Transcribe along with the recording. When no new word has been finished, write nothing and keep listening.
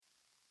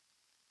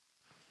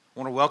I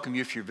want to welcome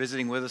you if you're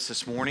visiting with us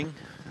this morning.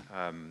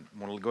 I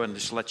want to go ahead and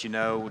just let you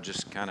know, we'll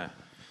just kind of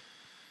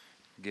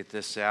get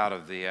this out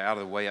of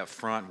the way up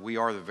front. We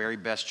are the very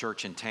best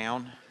church in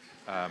town.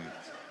 I'm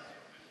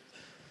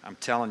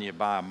telling you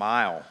by a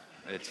mile.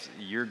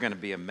 You're going to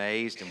be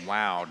amazed and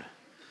wowed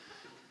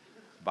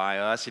by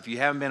us. If you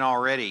haven't been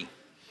already,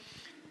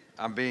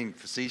 I'm being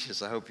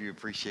facetious. I hope you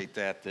appreciate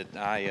that.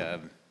 I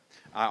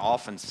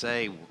often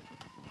say,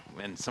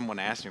 when someone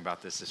asked me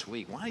about this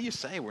week, why do you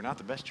say we're not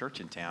the best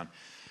church in town?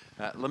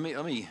 Let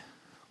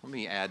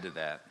me add to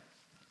that.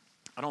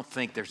 I don't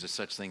think there's a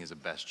such thing as a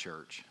best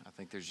church. I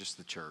think there's just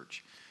the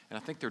church, and I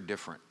think they're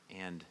different.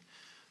 And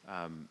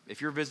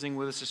if you're visiting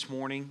with us this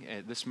morning,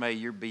 this may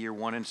be your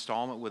one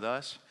installment with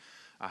us.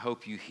 I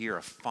hope you hear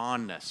a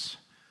fondness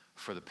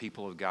for the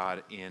people of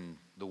God in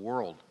the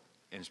world,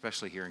 and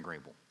especially here in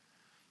Greenville.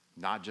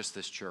 Not just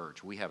this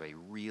church. We have a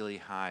really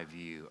high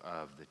view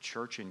of the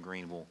church in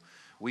Greenville.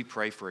 We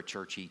pray for a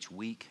church each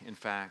week, in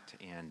fact,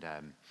 and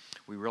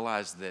we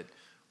realize that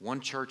one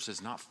church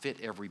does not fit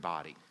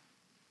everybody,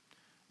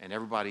 and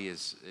everybody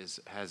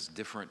has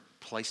different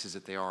places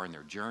that they are in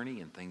their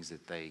journey and things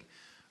that they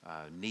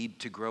need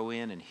to grow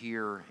in and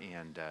hear.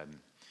 And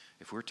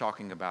if we're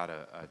talking about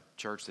a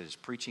church that is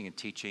preaching and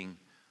teaching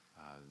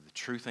the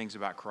true things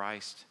about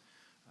Christ,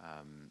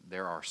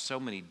 there are so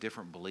many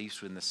different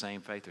beliefs within the same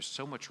faith. There's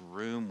so much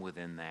room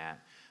within that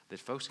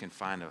folks can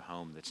find a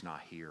home that's not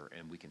here,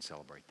 and we can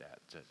celebrate that.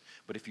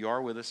 But if you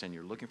are with us and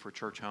you're looking for a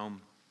church home,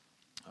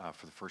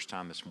 for the first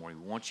time this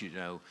morning, we want you to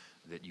know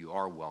that you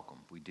are welcome.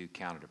 We do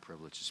count it a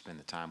privilege to spend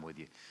the time with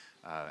you.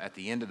 At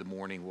the end of the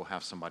morning, we'll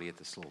have somebody at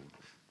this little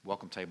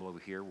welcome table over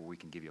here where we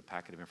can give you a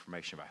packet of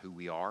information about who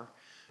we are,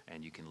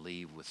 and you can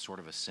leave with sort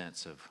of a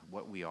sense of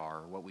what we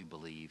are, what we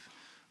believe,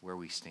 where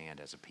we stand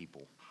as a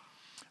people.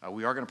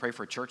 We are going to pray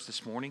for a church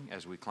this morning.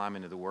 As we climb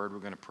into the Word, we're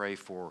going to pray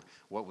for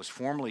what was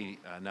formerly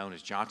known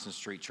as Johnson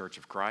Street Church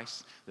of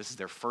Christ. This is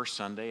their first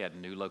Sunday at a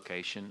new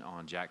location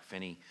on Jack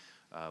Finney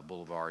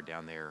Boulevard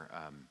down there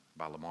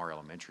by Lamar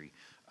Elementary.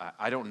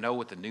 I don't know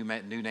what the new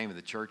name of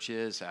the church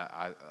is.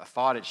 I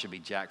thought it should be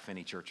Jack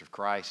Finney Church of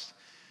Christ,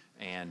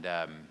 and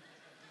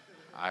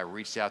I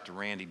reached out to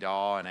Randy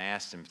Daw and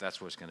asked him if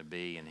that's what it's going to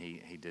be, and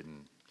he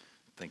didn't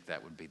think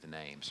that would be the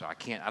name. So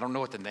I don't know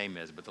what the name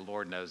is, but the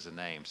Lord knows the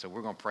name. So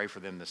we're going to pray for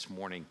them this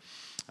morning.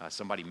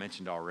 Somebody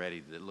mentioned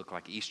already that it looked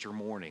like Easter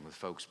morning with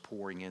folks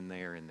pouring in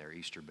there in their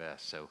Easter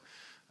best. So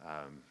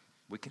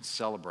we can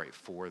celebrate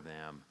for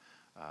them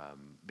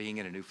being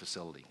in a new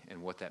facility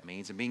and what that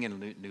means, and being in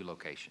a new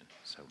location.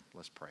 So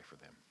let's pray for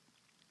them.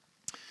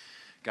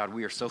 God,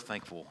 we are so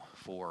thankful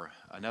for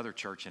another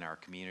church in our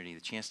community,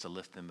 the chance to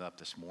lift them up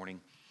this morning.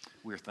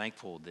 We are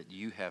thankful that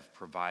you have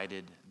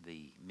provided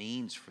the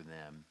means for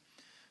them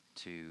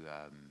to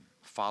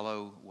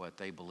follow what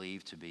they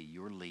believe to be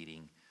your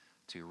leading,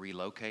 to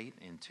relocate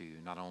into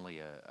not only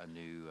a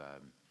new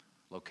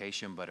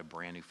location, but a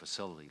brand new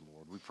facility,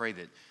 Lord. We pray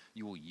that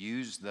you will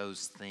use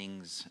those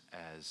things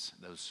as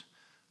those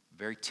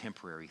very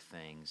temporary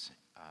things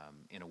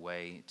in a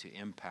way to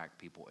impact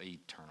people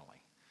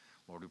eternally.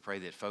 Lord, we pray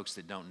that folks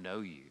that don't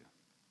know you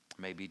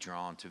may be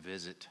drawn to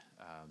visit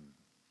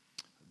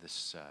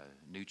this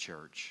new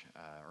church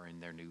or in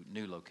their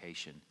new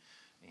location,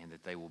 and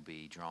that they will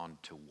be drawn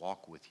to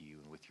walk with you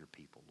and with your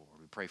people, Lord.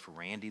 We pray for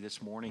Randy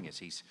this morning as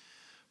he's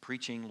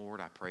preaching,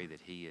 Lord. I pray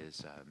that he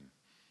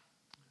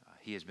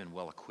has been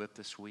well equipped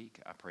this week.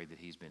 I pray that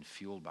he's been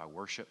fueled by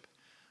worship.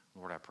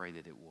 Lord, I pray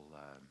that it will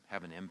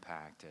have an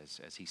impact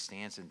as he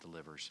stands and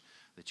delivers,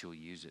 that you'll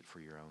use it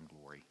for your own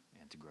glory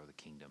and to grow the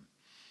kingdom.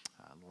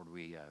 Lord,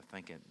 we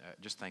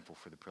just thankful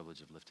for the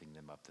privilege of lifting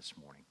them up this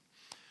morning.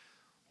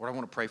 Lord, I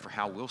want to pray for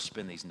how we'll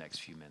spend these next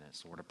few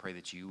minutes. Lord, I pray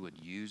that you would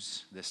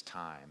use this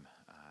time.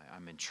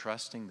 I'm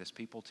entrusting this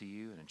people to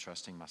you and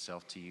entrusting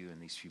myself to you in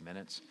these few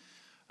minutes.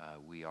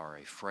 We are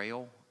a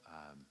frail,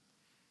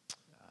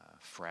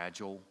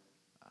 fragile,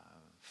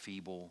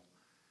 feeble,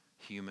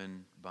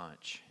 human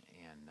bunch.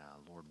 And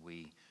Lord,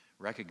 we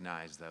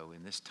recognize, though,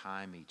 in this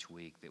time each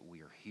week that we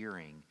are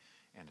hearing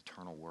an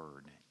eternal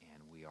word,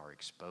 and we are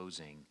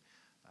exposing,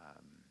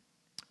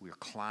 we are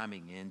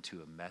climbing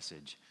into a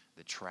message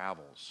that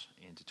travels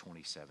into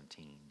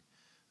 2017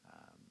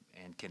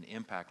 and can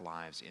impact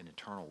lives in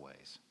eternal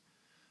ways.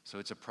 So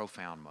it's a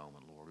profound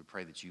moment, Lord. We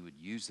pray that you would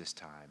use this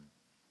time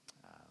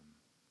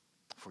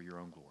for your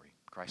own glory.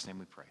 In Christ's name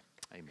we pray.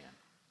 Amen.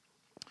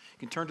 You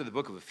can turn to the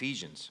book of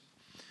Ephesians,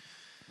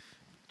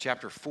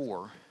 chapter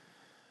 4.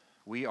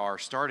 We are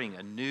starting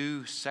a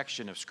new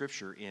section of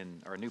Scripture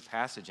or a new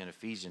passage in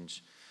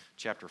Ephesians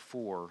chapter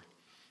 4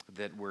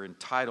 that we're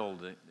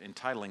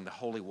entitling the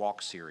Holy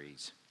Walk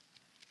series.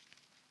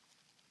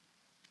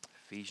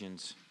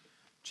 Ephesians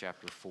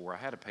chapter 4. I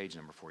had a page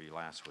number for you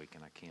last week,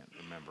 and I can't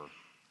remember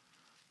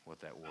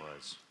what that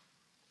was.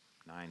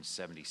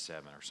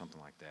 977 or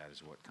something like that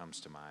is what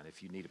comes to mind.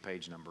 If you need a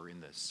page number, in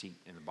the seat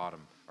in the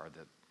bottom, or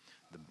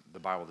the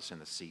Bible that's in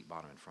the seat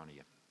bottom in front of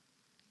you.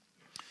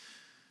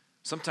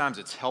 Sometimes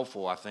it's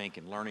helpful, I think,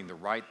 in learning the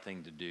right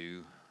thing to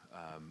do,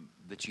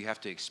 that you have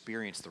to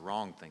experience the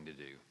wrong thing to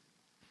do.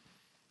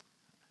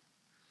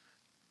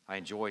 I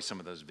enjoy some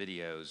of those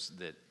videos,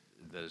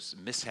 those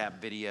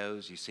mishap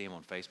videos. You see them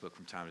on Facebook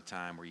from time to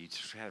time where you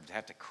just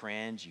have to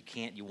cringe.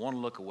 You want to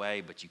look away,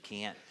 but you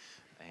can't.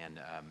 And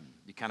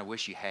you kind of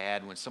wish you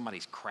had when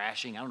somebody's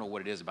crashing. I don't know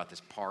what it is about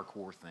this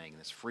parkour thing,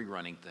 this free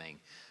running thing.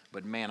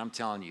 But man, I'm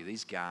telling you,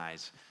 these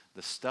guys,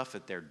 the stuff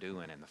that they're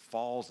doing and the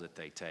falls that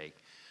they take,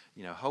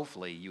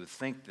 hopefully you would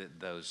think that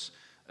those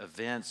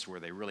events where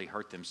they really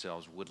hurt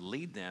themselves would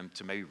lead them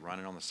to maybe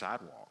running on the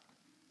sidewalk.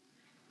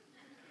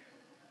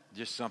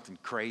 Just something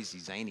crazy,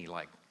 zany,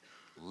 like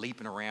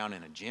leaping around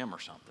in a gym or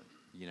something,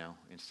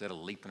 instead of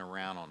leaping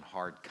around on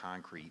hard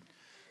concrete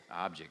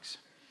objects.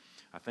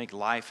 I think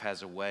life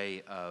has a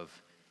way of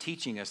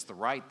teaching us the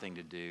right thing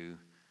to do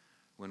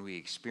when we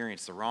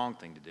experience the wrong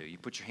thing to do. You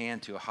put your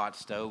hand to a hot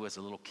stove as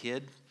a little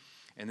kid,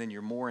 and then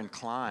you're more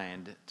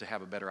inclined to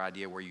have a better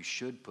idea where you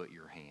should put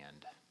your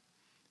hand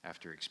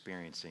after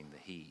experiencing the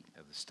heat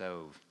of the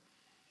stove.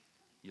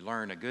 You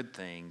learn a good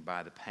thing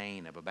by the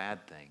pain of a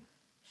bad thing.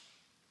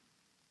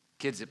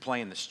 Kids that play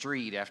in the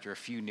street after a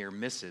few near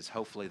misses,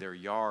 hopefully their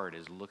yard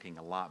is looking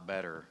a lot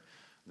better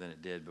than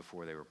it did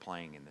before they were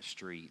playing in the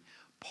street.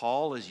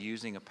 Paul is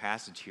using a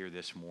passage here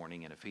this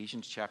morning in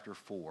Ephesians chapter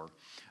 4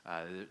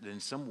 that in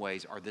some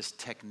ways are this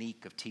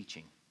technique of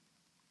teaching.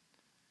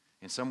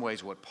 In some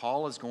ways, what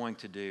Paul is going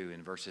to do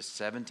in verses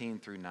 17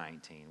 through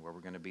 19, where we're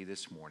going to be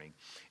this morning,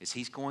 is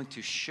he's going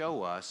to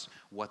show us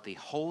what the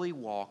holy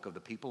walk of the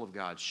people of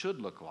God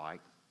should look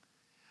like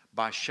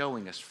by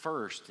showing us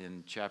first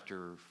in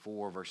chapter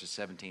 4, verses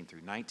 17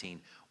 through 19,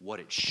 what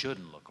it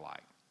shouldn't look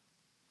like.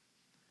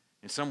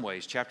 In some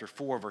ways, chapter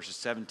 4, verses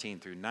 17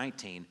 through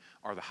 19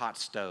 are the hot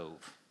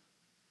stove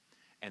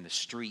and the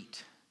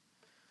street.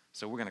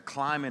 So we're going to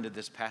climb into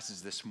this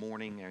passage this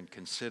morning and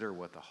consider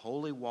what the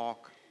holy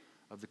walk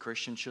of the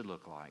Christian should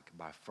look like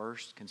by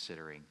first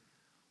considering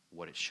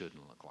what it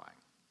shouldn't look like.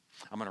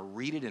 I'm going to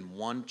read it in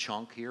one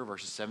chunk here,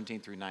 verses 17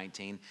 through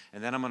 19,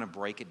 and then I'm going to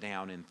break it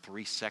down in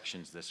 3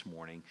 sections this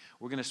morning.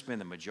 We're going to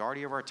spend the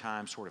majority of our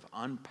time sort of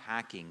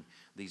unpacking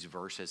these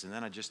verses, and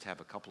then I just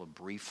have a couple of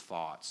brief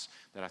thoughts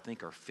that I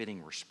think are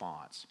fitting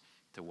response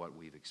to what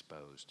we've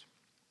exposed.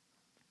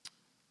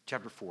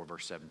 Chapter 4,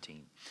 verse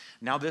 17.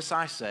 Now this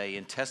I say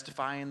and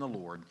testify in the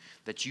Lord,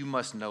 that you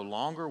must no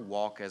longer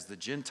walk as the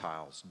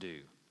Gentiles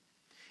do,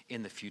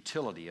 in the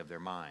futility of their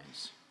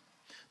minds.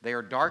 They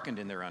are darkened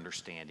in their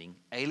understanding,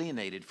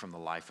 alienated from the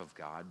life of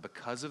God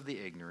because of the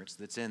ignorance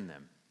that's in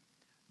them,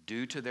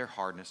 due to their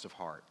hardness of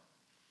heart.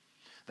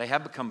 They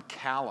have become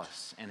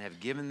callous and have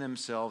given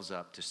themselves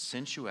up to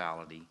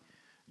sensuality,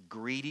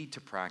 greedy to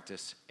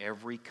practice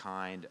every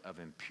kind of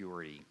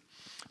impurity.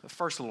 The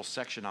first little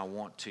section I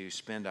want to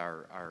spend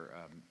our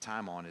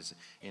time on is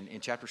in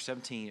chapter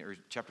 17 or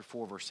chapter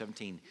 4, verse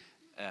 17,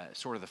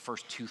 sort of the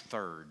first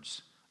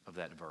 2/3 of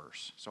that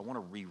verse. So I want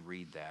to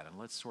reread that, and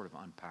let's sort of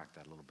unpack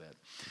that a little bit.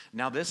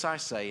 Now this I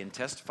say and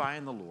testify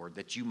in the Lord,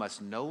 that you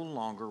must no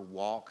longer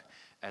walk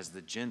as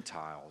the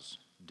Gentiles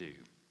do.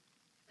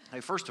 Hey,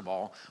 first of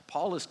all,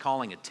 Paul is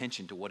calling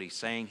attention to what he's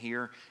saying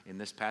here in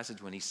this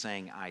passage when he's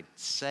saying, I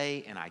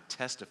say and I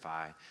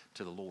testify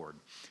to the Lord.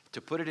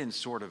 To put it in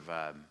sort of,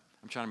 I'm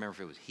trying to remember if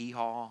it was Hee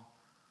Haw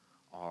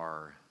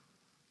or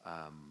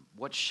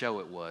what show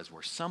it was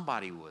where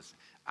somebody was,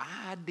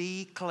 I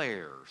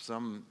declare,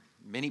 some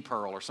Minnie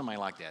Pearl or somebody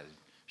like that,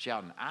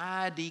 shouting,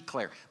 I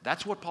declare.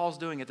 That's what Paul's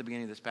doing at the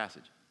beginning of this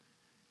passage.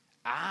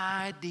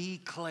 I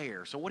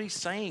declare. So what he's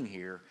saying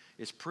here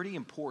is pretty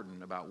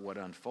important about what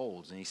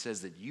unfolds. And he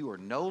says that you are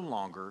no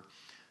longer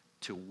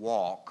to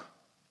walk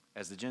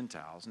as the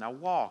Gentiles. Now,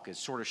 walk is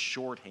sort of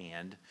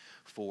shorthand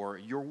for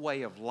your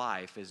way of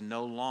life is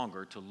no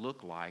longer to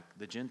look like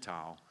the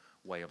Gentile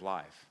way of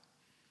life.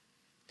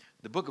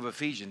 The book of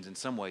Ephesians, in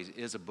some ways,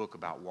 is a book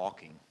about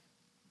walking.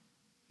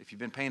 If you've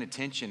been paying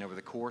attention over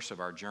the course of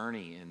our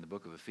journey in the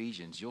book of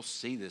Ephesians, you'll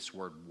see this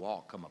word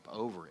walk come up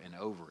over and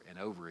over and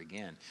over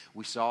again.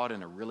 We saw it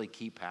in a really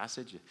key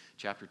passage,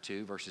 chapter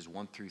 2, verses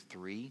 1 through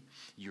 3.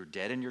 You're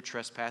dead in your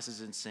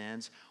trespasses and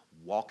sins,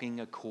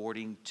 walking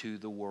according to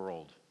the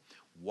world,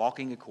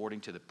 walking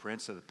according to the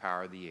prince of the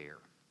power of the air.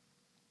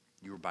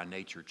 You were by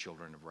nature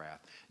children of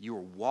wrath. You were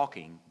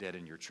walking dead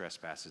in your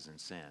trespasses and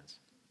sins.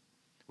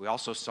 We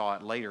also saw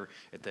it later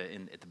at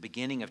the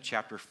beginning of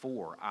chapter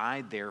 4.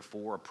 I,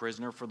 therefore, a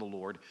prisoner for the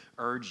Lord,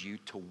 urge you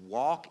to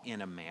walk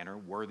in a manner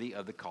worthy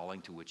of the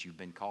calling to which you've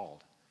been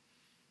called.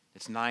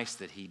 It's nice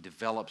that he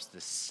develops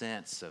this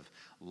sense of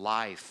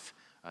life,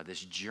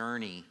 this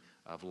journey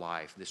of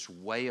life, this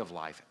way of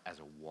life as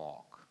a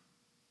walk.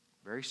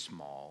 Very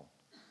small,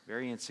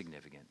 very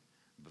insignificant,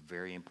 but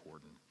very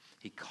important.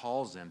 He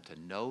calls them to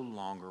no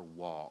longer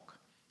walk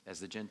as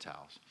the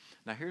Gentiles.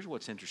 Now, here's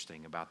what's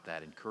interesting about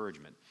that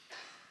encouragement.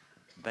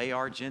 They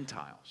are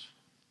Gentiles.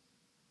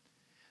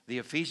 The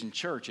Ephesian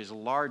church is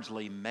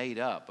largely made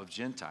up of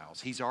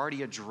Gentiles. He's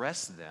already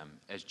addressed them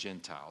as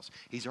Gentiles.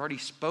 He's already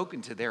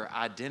spoken to their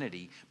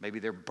identity, maybe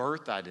their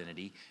birth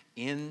identity,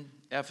 in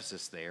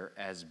Ephesus there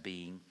as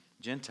being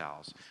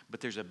Gentiles.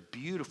 But there's a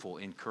beautiful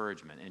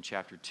encouragement in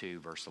chapter 2,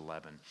 verse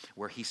 11,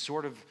 where he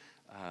sort of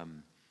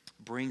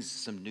brings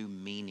some new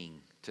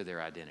meaning to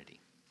their identity.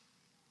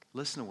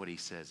 Listen to what he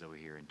says over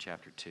here in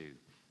chapter 2,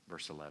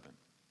 verse 11.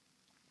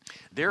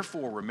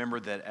 Therefore, remember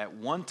that at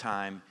one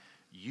time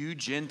you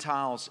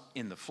Gentiles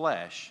in the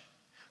flesh,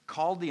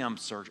 called the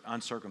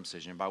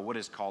uncircumcision by what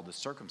is called the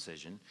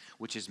circumcision,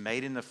 which is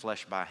made in the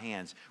flesh by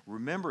hands.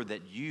 Remember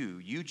that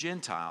you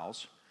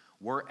Gentiles,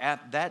 were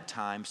at that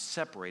time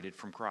separated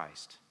from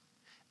Christ,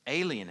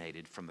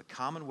 alienated from the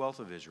commonwealth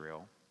of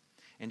Israel,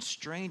 and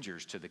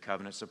strangers to the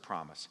covenants of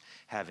promise,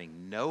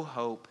 having no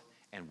hope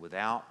and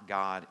without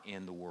God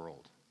in the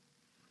world.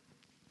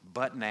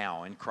 But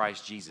now, in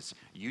Christ Jesus,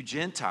 you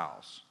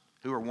Gentiles,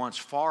 who were once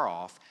far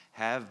off,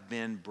 have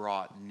been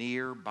brought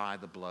near by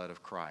the blood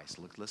of Christ.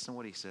 Listen to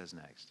what he says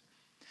next.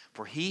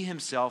 For he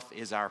himself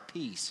is our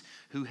peace,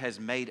 who has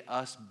made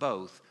us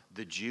both,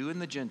 the Jew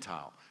and the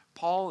Gentile.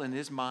 Paul, in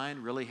his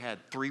mind, really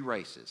had three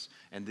races,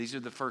 and these are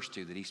the first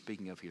two that he's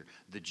speaking of here,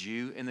 the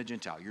Jew and the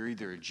Gentile. You're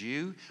either a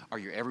Jew or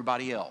you're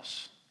everybody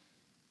else.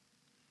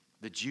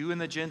 The Jew and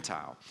the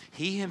Gentile.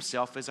 He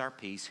himself is our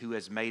peace, who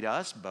has made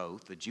us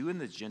both, the Jew and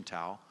the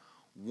Gentile,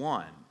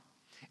 one,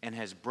 and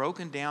has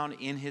broken down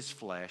in his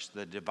flesh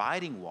the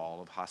dividing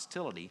wall of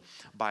hostility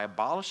by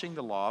abolishing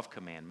the law of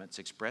commandments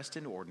expressed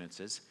in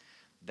ordinances,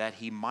 that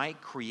he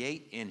might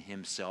create in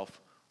himself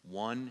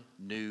one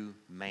new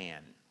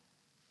man.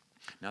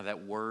 Now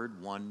that word,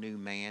 one new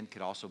man,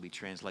 could also be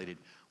translated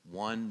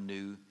one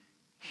new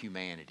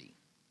humanity.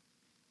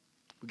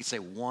 We could say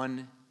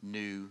one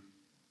new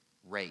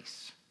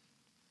race.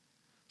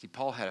 See,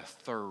 Paul had a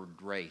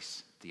third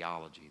race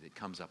theology that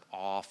comes up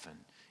often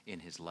in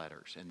his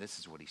letters, and this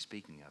is what he's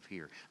speaking of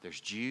here.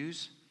 There's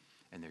Jews,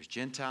 and there's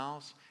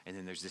Gentiles, and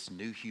then there's this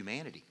new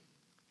humanity,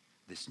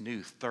 this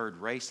new third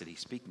race that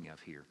he's speaking of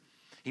here.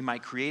 He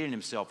might create in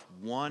himself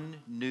one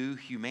new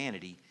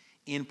humanity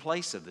in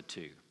place of the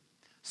two,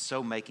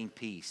 so making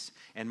peace,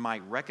 and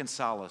might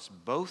reconcile us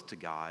both to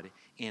God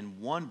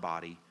in one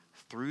body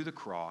through the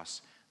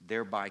cross,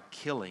 thereby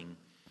killing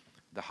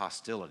the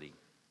hostility.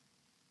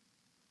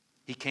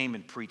 He came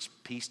and preached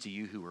peace to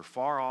you who were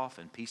far off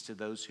and peace to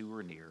those who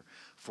were near.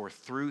 For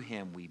through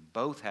him we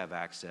both have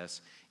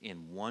access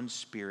in one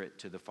spirit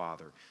to the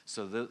Father.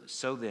 So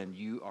then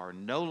you are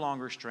no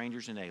longer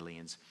strangers and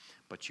aliens,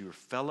 but you are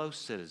fellow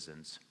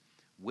citizens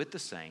with the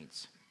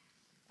saints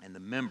and the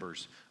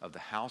members of the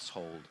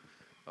household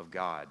of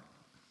God.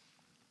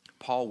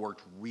 Paul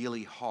worked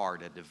really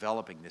hard at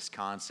developing this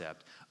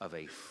concept of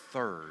a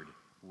third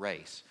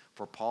race.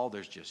 For Paul,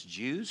 there's just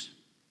Jews,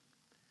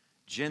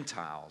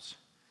 Gentiles,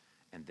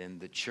 and then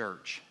the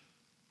church.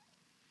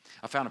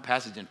 I found a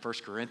passage in 1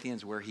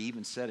 Corinthians where he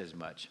even said as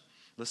much.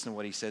 Listen to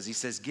what he says. He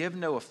says, give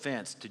no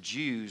offense to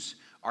Jews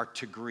or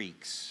to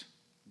Greeks.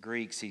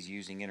 Greeks he's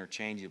using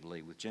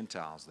interchangeably with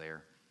Gentiles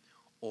there,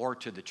 or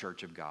to the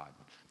church of God.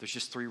 There's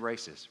just three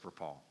races for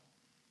Paul.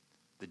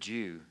 The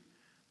Jew,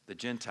 the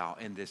Gentile,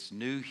 and this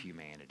new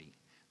humanity,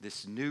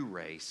 this new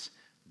race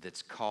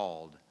that's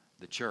called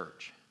the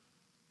church.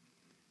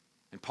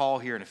 And Paul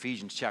here in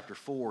Ephesians chapter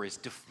 4 is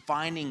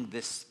defining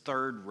this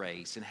third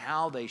race and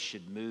how they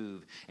should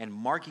move and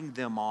marking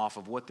them off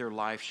of what their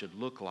life should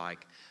look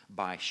like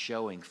by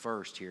showing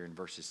first here in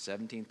verses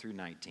 17 through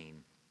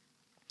 19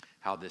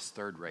 how this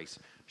third race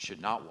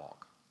should not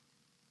walk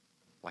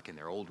like in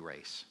their old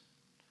race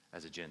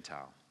as a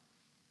Gentile.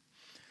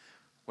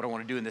 What I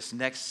want to do in this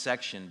next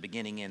section,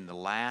 beginning in the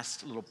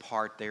last little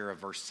part there of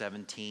verse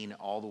 17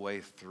 all the way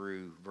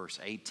through verse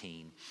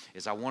 18,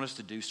 is I want us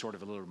to do sort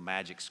of a little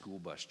magic school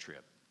bus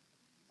trip.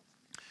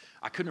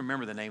 I couldn't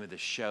remember the name of the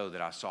show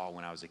that I saw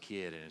when I was a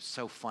kid, and it's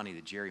so funny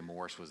that Jerry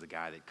Morris was the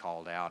guy that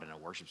called out in a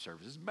worship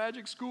service, "It's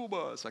Magic School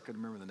Bus." I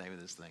couldn't remember the name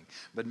of this thing.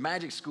 But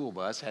Magic School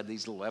Bus had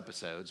these little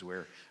episodes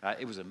where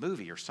it was a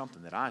movie or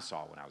something that I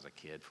saw when I was a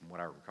kid, from what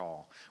I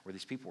recall, where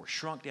these people were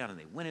shrunk down and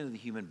they went into the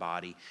human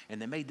body,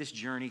 and they made this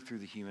journey through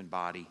the human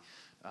body.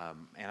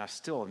 And I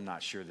still am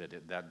not sure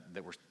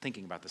that we're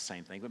thinking about the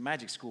same thing, but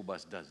Magic School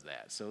Bus does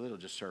that. So it'll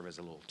just serve as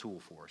a little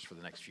tool for us for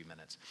the next few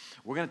minutes.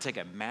 We're going to take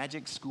a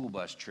Magic School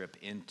Bus trip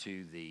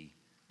into the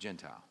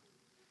Gentile.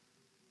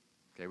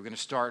 Okay, we're going to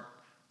start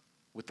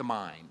with the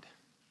mind,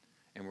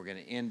 and we're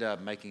going to end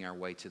up making our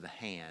way to the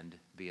hand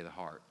via the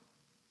heart.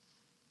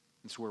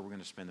 That's where we're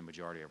going to spend the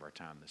majority of our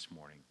time this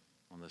morning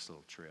on this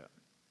little trip.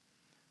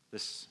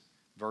 This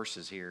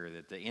verses here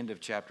at the end of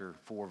chapter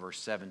 4, verse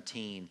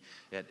 17,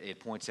 it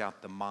points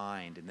out the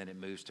mind, and then it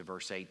moves to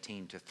verse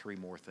 18 to three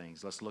more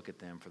things. Let's look at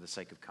them for the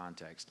sake of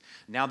context.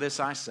 Now this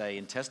I say,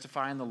 and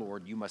testify in the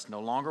Lord, you must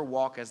no longer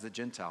walk as the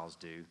Gentiles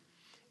do,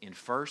 in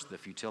first, the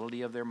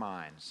futility of their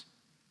minds.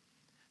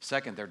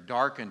 Second, they're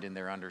darkened in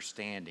their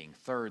understanding.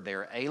 Third, they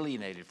are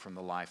alienated from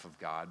the life of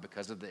God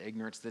because of the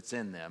ignorance that's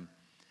in them.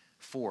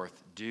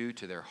 Fourth, due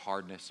to their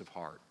hardness of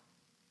heart.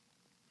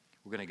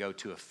 We're going to go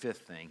to a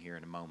fifth thing here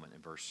in a moment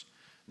in verse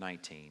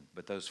 19.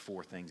 But those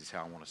four things is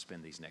how I want to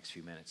spend these next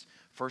few minutes.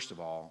 First of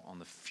all, on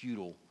the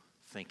futile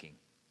thinking.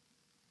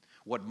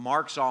 What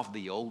marks off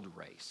the old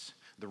race,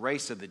 the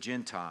race of the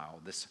Gentile,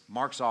 this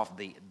marks off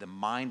the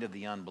mind of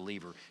the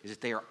unbeliever, is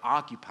that they are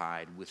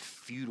occupied with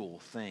futile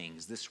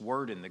things. This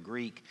word in the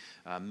Greek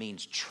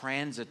means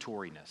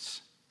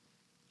transitoriness.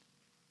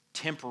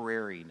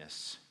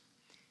 temporariness,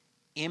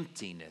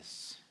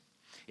 emptiness.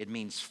 It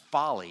means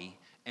folly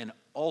and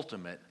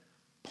ultimate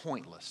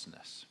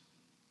pointlessness.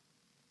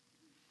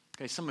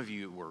 Okay, some of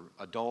you were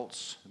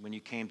adults when you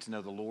came to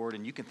know the Lord,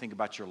 and you can think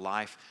about your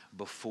life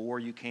before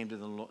you came to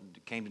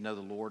know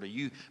the Lord, or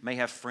you may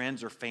have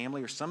friends or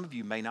family, or some of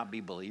you may not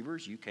be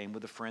believers. You came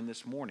with a friend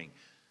this morning.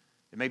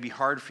 It may be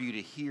hard for you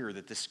to hear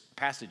that this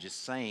passage is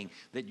saying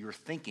that your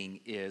thinking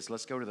is,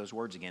 let's go to those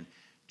words again,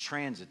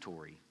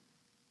 transitory,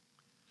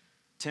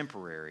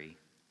 temporary,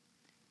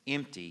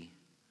 empty,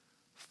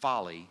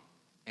 folly,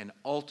 and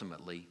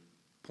ultimately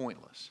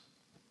pointless.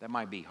 That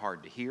might be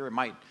hard to hear. It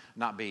might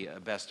not be a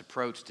best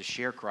approach to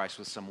share Christ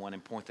with someone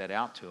and point that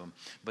out to them.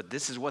 But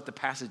this is what the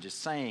passage is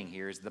saying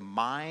here, is the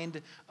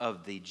mind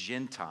of the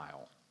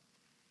Gentile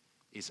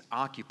is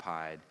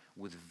occupied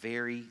with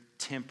very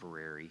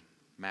temporary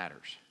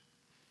matters.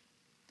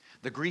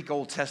 The Greek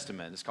Old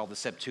Testament is called the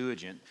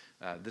Septuagint.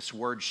 This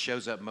word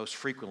shows up most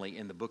frequently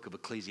in the book of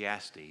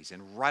Ecclesiastes.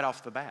 And right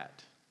off the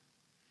bat,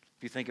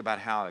 if you think about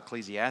how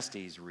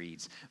Ecclesiastes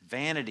reads,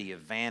 vanity of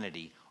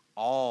vanity,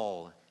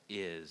 all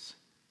is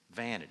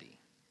vanity.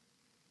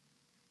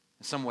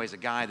 In some ways, a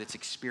guy that's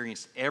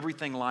experienced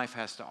everything life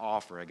has to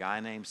offer, a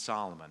guy named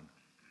Solomon,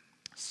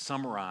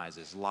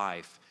 summarizes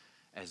life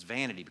as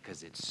vanity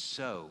because it's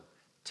so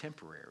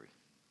temporary.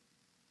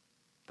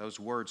 Those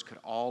words could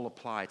all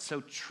apply. It's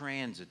so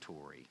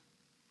transitory,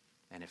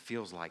 and it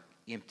feels like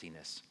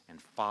emptiness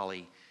and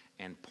folly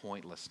and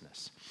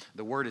pointlessness.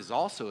 The word is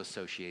also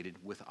associated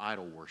with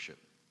idol worship.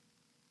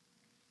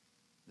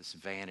 This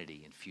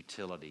vanity and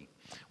futility.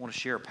 I want to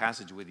share a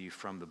passage with you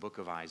from the book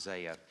of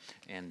Isaiah,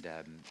 and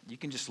you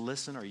can just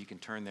listen or you can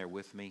turn there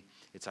with me.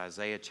 It's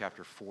Isaiah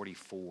chapter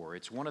 44.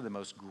 It's one of the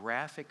most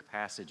graphic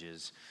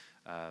passages,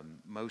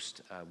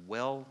 most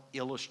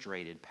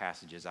well-illustrated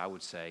passages, I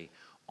would say,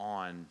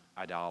 on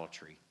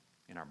idolatry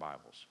in our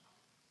Bibles.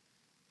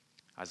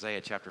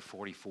 Isaiah chapter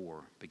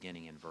 44,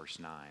 beginning in verse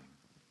 9.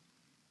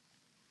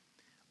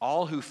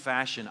 All who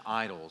fashion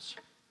idols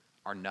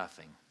are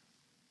nothing,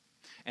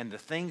 and the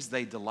things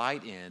they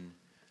delight in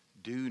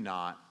do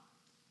not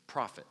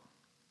profit.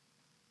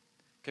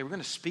 Okay, we're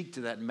going to speak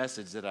to that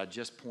message that I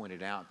just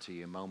pointed out to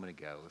you a moment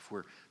ago. If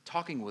we're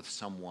talking with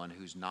someone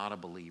who's not a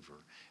believer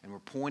and we're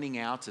pointing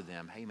out to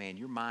them, hey man,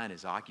 your mind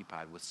is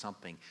occupied with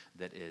something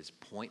that is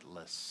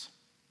pointless.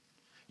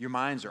 Your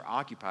minds are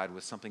occupied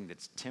with something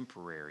that's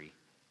temporary.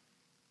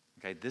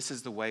 Okay, this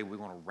is the way we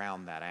want to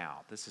round that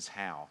out. This is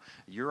how.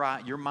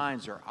 Your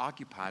minds are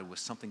occupied with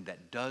something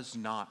that does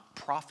not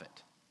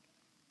profit.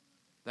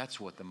 That's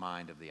what the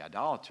mind of the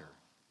idolater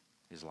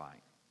is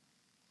like.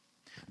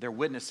 Their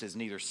witnesses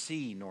neither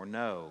see nor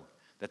know,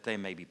 that they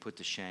may be put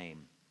to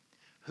shame.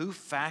 Who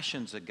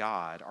fashions a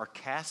god or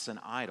casts an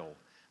idol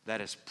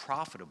that is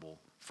profitable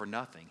for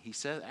nothing? He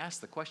says, asks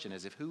the question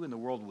as if who in the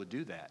world would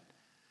do that?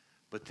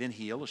 But then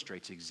he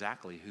illustrates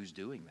exactly who's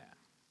doing that.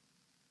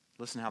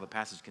 Listen how the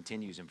passage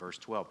continues in verse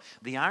 12.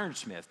 The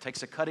ironsmith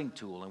takes a cutting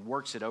tool and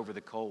works it over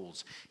the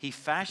coals. He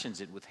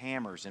fashions it with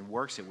hammers and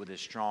works it with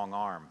his strong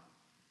arm.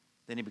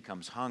 Then he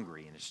becomes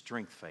hungry and his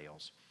strength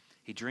fails.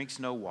 He drinks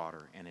no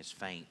water and is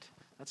faint.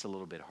 That's a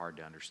little bit hard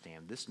to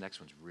understand. This next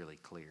one's really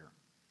clear.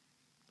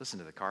 Listen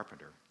to the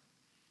carpenter.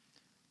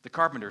 The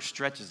carpenter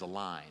stretches a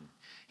line.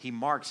 He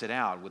marks it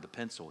out with a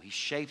pencil. He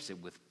shapes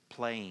it with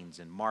planes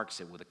and marks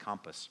it with a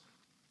compass.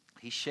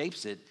 He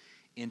shapes it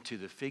into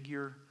the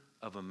figure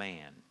of a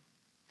man,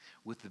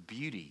 with the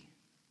beauty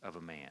of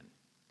a man,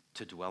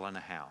 to dwell in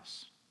a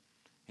house.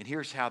 And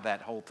here's how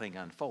that whole thing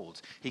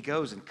unfolds. He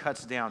goes and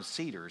cuts down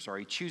cedars, or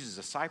he chooses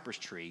a cypress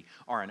tree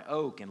or an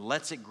oak and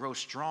lets it grow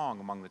strong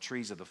among the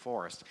trees of the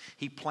forest.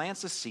 He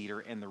plants a cedar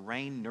and the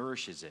rain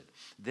nourishes it.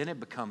 Then it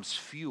becomes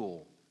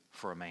fuel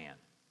for a man.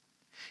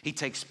 He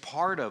takes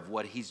part of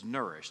what he's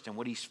nourished and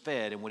what he's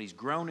fed and what he's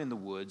grown in the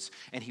woods,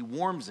 and he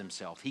warms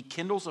himself. He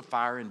kindles a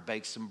fire and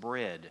bakes some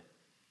bread.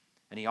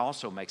 And he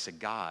also makes a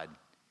god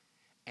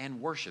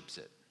and worships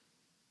it.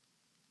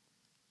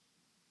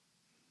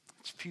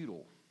 It's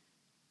futile.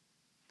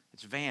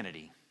 It's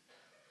vanity.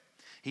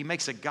 He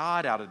makes a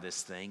god out of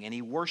this thing and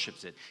he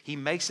worships it. He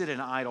makes it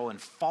an idol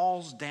and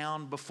falls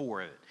down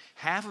before it.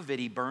 Half of it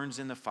he burns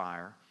in the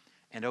fire,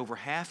 and over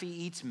half he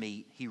eats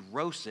meat. He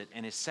roasts it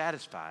and is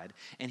satisfied,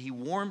 and he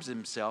warms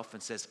himself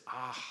and says,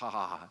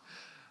 "Aha,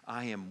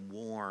 I am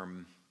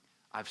warm.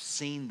 I've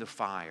seen the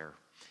fire."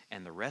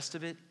 And the rest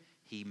of it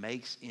he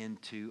makes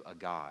into a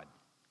god,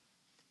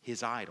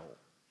 his idol,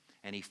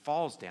 and he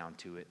falls down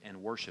to it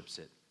and worships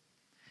it.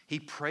 He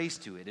prays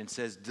to it and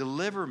says,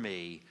 "Deliver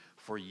me,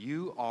 for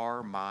you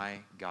are my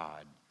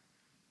God."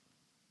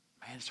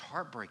 Man, it's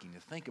heartbreaking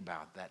to think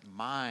about that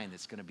mind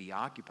that's going to be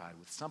occupied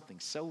with something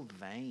so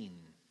vain,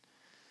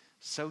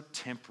 so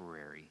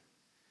temporary,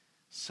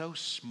 so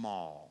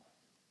small.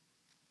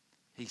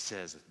 He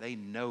says, "They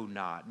know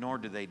not, nor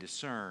do they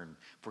discern,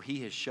 for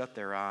he has shut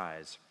their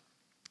eyes,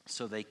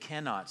 so they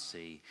cannot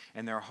see,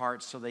 and their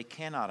hearts so they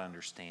cannot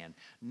understand.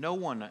 No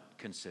one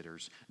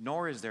considers,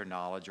 nor is there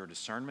knowledge or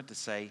discernment to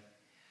say,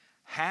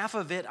 Half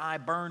of it I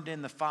burned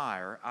in the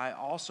fire. I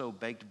also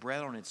baked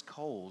bread on its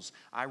coals.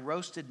 I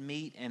roasted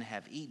meat and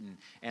have eaten,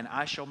 and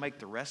I shall make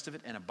the rest of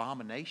it an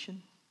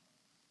abomination?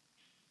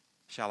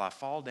 Shall I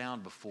fall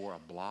down before a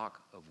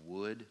block of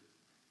wood?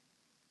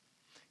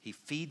 He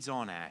feeds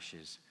on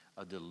ashes.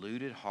 A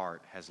deluded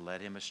heart has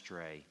led him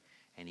astray,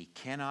 and he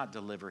cannot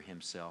deliver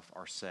himself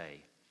or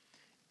say,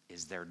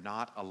 is there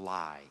not a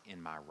lie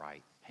in my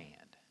right hand?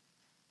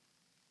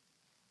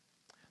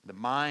 The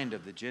mind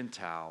of the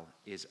Gentile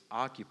is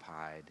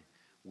occupied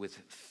with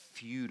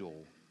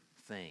futile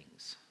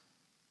things.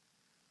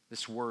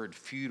 This word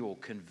futile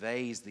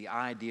conveys the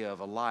idea of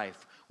a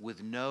life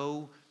with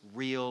no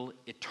real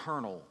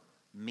eternal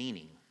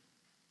meaning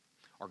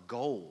or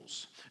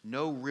goals,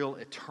 no real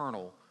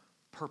eternal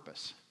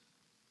purpose.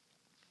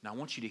 Now, I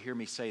want you to hear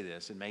me say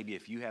this, and maybe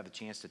if you have a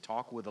chance to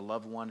talk with a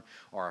loved one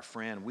or a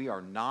friend, we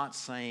are not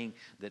saying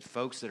that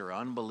folks that are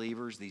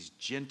unbelievers, these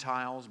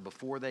Gentiles,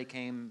 before they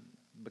became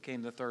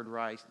the third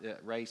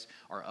race,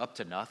 are up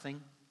to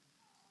nothing.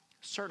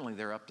 Certainly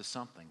they're up to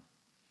something.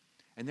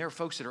 And there are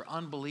folks that are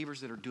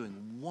unbelievers that are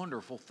doing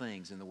wonderful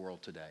things in the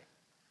world today.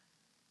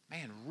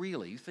 Man,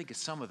 really, you think of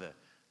some of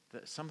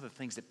the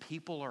things that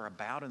people are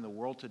about in the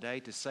world today,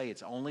 to say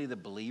it's only the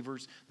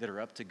believers that are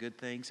up to good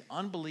things.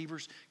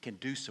 Unbelievers can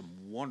do some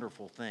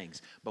wonderful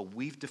things, but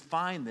we've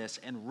defined this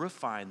and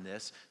refined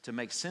this to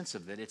make sense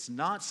of it. It's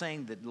not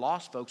saying that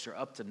lost folks are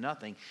up to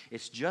nothing.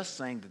 It's just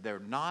saying that they're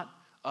not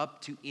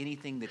up to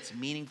anything that's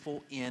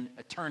meaningful in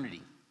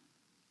eternity.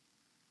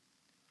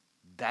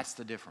 That's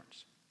the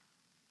difference.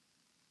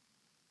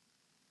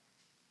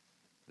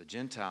 The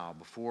Gentile,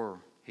 before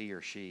he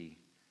or she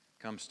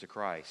comes to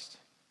Christ,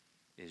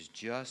 is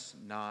just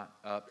not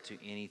up to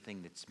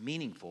anything that's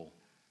meaningful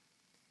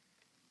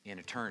in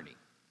eternity.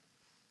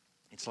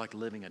 It's like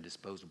living a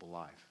disposable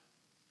life.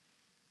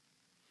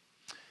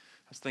 I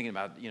was thinking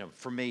about,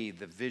 for me,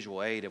 the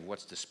visual aid of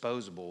what's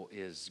disposable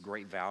is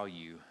great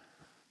value.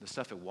 The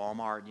stuff at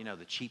Walmart,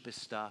 the cheapest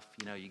stuff.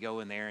 You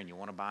go in there and you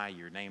want to buy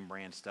your name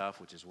brand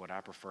stuff, which is what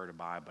I prefer to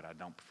buy, but I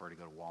don't prefer to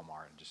go to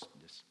Walmart. I'm just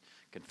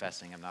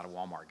confessing I'm not a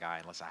Walmart guy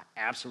unless I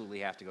absolutely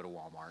have to go to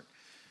Walmart.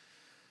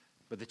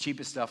 But the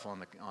cheapest stuff on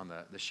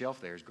the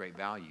shelf there is great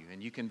value,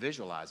 and you can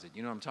visualize it.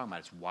 You know what I'm talking about?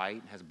 It's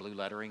white, has blue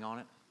lettering on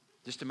it.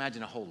 Just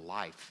imagine a whole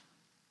life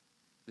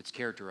that's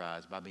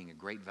characterized by being a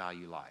great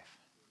value life.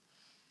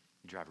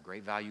 You drive a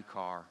great value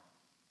car,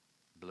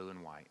 blue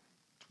and white.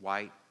 It's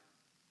white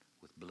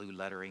with blue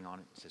lettering on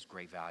it. It says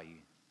great value.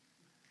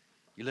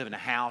 You live in a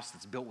house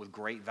that's built with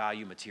great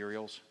value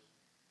materials.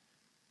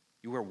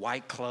 You wear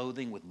white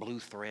clothing with blue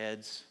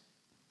threads.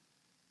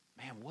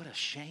 Man, what a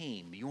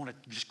shame. You want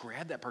to just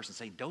grab that person and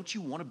say, don't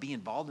you want to be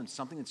involved in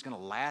something that's going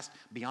to last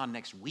beyond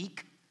next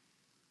week?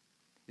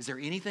 Is there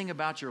anything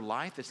about your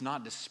life that's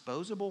not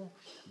disposable?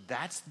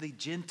 That's the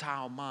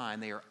Gentile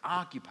mind. They are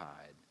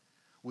occupied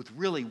with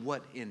really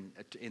what in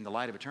the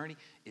light of eternity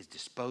is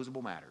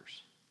disposable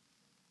matters.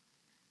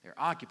 They're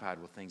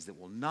occupied with things that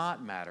will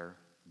not matter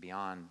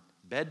beyond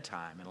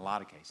bedtime in a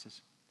lot of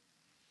cases,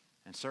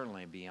 and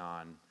certainly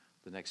beyond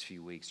the next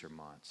few weeks or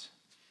months.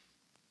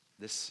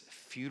 This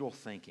futile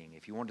thinking,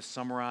 if you want to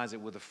summarize it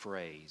with a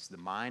phrase, the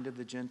mind of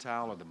the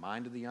Gentile or the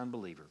mind of the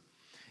unbeliever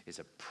is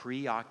a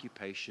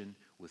preoccupation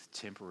with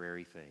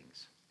temporary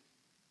things.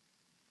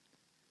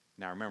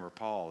 Now remember,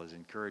 Paul is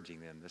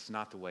encouraging them, that's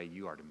not the way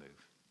you are to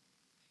move.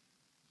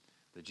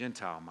 The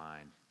Gentile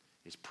mind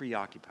is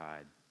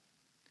preoccupied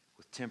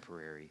with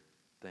temporary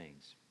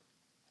things.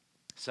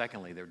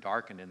 Secondly, they're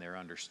darkened in their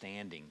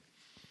understanding.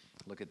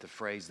 Look at the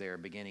phrase there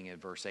beginning at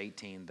verse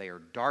 18. They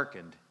are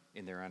darkened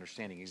in their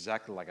understanding,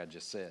 exactly like I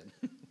just said.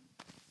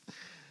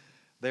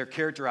 They're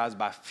characterized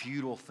by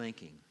futile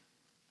thinking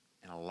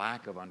and a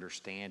lack of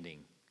understanding,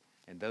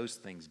 and those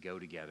things go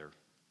together.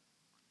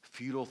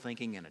 Futile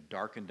thinking and a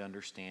darkened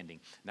understanding.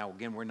 Now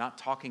again, we're not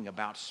talking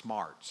about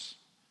smarts.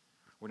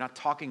 We're not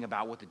talking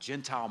about what the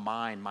Gentile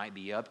mind might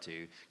be up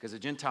to, because the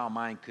Gentile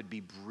mind could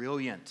be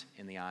brilliant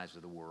in the eyes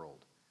of the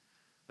world.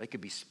 They could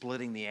be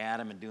splitting the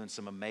atom and doing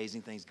some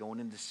amazing things, going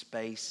into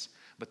space.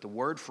 But the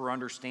word for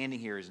understanding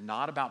here is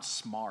not about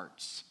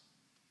smarts.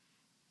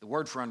 The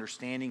word for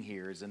understanding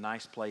here is a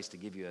nice place to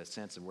give you a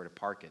sense of where to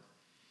park it.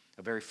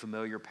 A very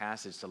familiar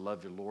passage: to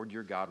love your Lord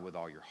your God with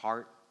all your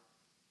heart,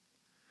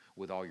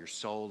 with all your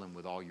soul, and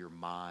with all your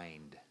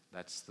mind.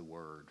 That's the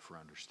word for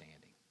understanding.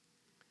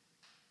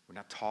 We're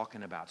not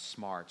talking about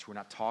smarts. We're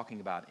not talking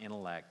about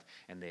intellect.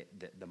 And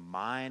the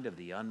mind of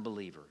the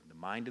unbeliever, the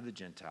mind of the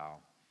Gentile,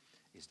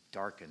 is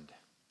darkened.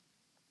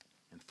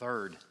 And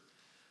third,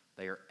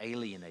 they are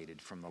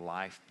alienated from the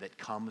life that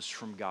comes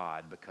from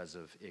God because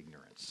of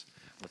ignorance.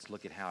 Let's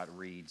look at how it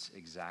reads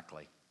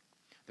exactly.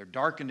 They're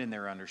darkened in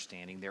their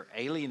understanding. They're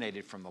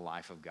alienated from the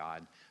life of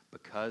God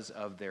because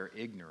of their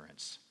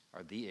ignorance,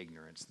 or the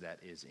ignorance that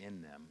is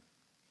in them.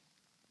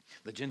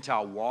 The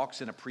Gentile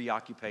walks in a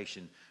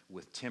preoccupation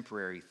with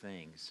temporary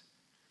things.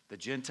 The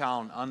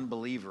Gentile and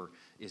unbeliever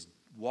is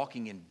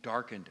walking in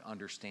darkened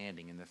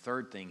understanding. And the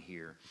third thing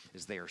here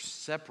is they are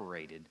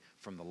separated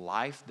from the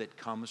life that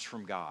comes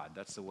from God.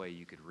 That's the way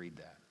you could read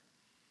that.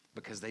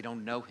 because they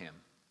don't know him.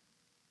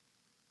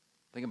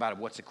 Think about it,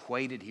 what's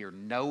equated here.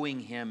 Knowing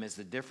him is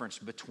the difference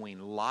between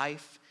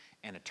life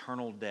and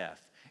eternal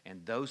death.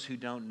 And those who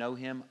don't know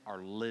him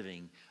are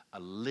living a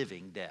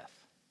living death.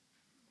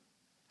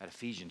 That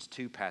Ephesians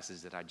 2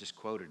 passage that I just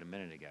quoted a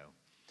minute ago,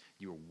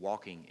 you are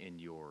walking in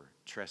your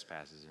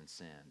trespasses and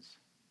sins.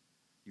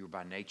 You are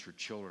by nature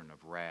children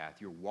of wrath.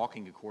 You're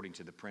walking according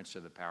to the prince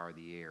of the power of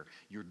the air.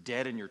 You're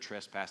dead in your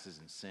trespasses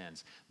and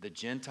sins. The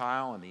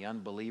Gentile and the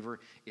unbeliever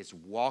is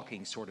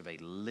walking sort of a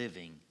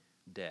living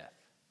death.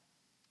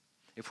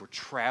 If we're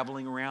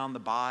traveling around the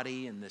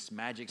body in this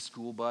magic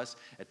school bus,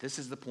 this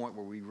is the point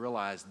where we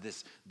realize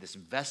this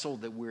vessel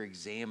that we're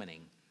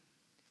examining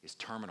is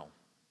terminal.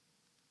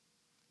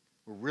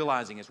 We're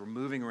realizing as we're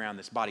moving around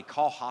this body,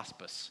 call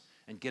hospice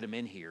and get them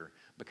in here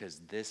because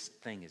this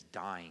thing is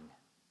dying.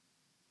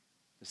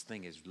 This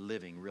thing is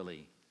living,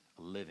 really,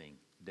 a living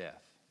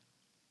death.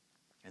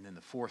 And then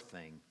the fourth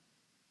thing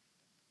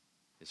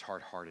is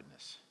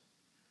hard-heartedness.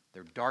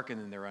 They're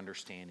darkened in their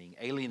understanding,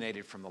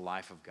 alienated from the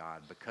life of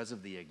God because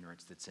of the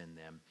ignorance that's in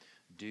them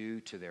due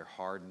to their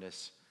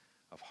hardness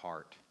of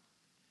heart.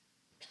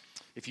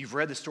 If you've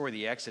read the story of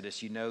the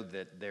Exodus, you know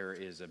that there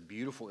is a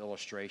beautiful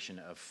illustration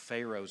of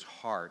Pharaoh's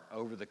heart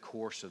over the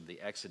course of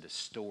the Exodus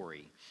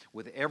story.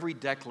 With every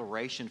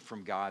declaration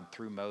from God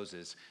through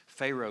Moses,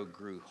 Pharaoh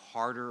grew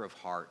harder of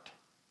heart.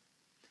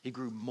 He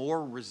grew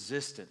more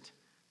resistant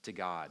to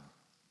God.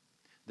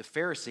 The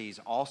Pharisees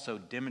also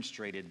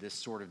demonstrated this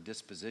sort of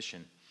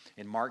disposition.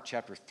 In Mark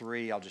chapter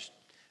 3, I'll just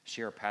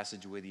share a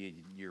passage with you.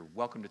 You're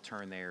welcome to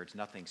turn there. It's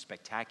nothing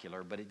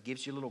spectacular, but it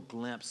gives you a little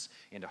glimpse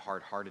into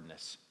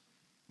hard-heartedness.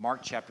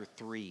 Mark chapter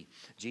 3,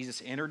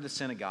 Jesus entered the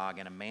synagogue,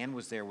 and a man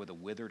was there with a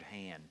withered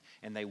hand.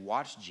 And they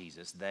watched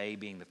Jesus, they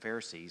being the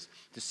Pharisees,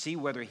 to see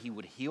whether he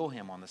would heal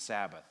him on the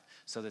Sabbath,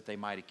 so that they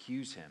might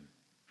accuse him.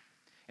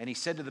 And he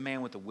said to the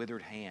man with the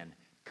withered hand,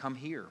 "Come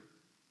here."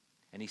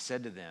 And he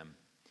said to them,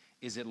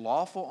 "Is it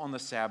lawful on the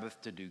Sabbath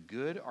to do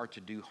good or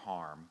to do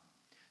harm,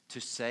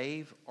 to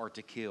save or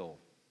to kill?"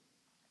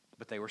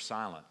 But they were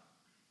silent.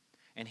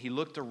 And he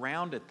looked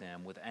around at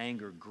them with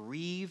anger,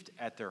 grieved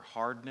at their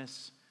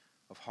hardness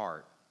of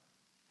heart.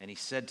 And he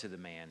said to the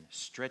man,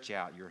 "Stretch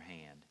out your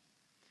hand."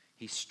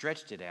 He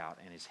stretched it out,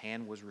 and his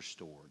hand was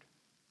restored.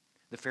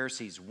 The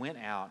Pharisees went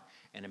out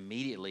and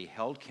immediately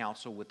held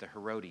counsel with the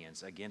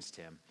Herodians against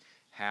him,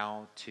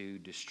 how to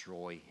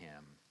destroy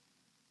him.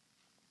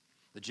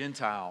 The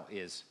Gentile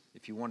is,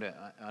 if you want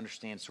to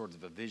understand sort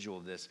of a visual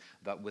of this,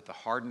 but with a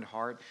hardened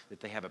heart, that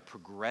they have a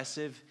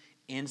progressive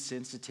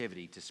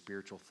insensitivity to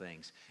spiritual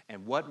things.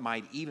 And what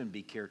might even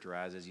be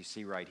characterized, as you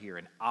see right here,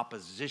 an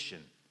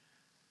opposition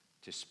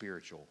to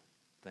spiritual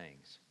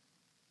things.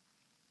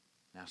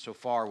 Now, so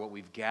far, what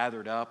we've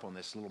gathered up on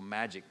this little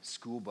magic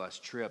school bus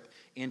trip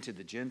into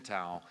the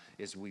Gentile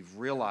is we've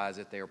realized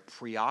that they are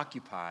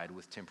preoccupied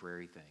with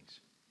temporary things.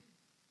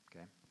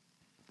 Okay?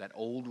 That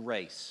old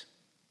race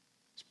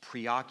is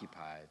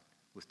preoccupied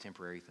with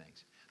temporary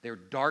things. They're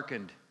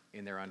darkened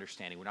in their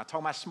understanding. We're not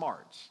talking about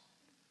smarts.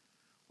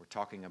 We're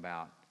talking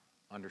about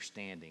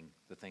understanding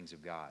the things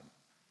of God.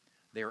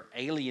 They're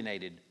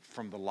alienated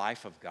from the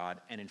life of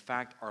God and, in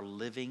fact, are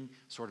living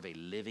sort of a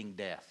living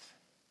death.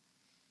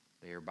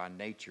 They are by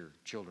nature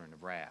children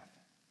of wrath.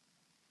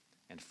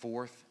 And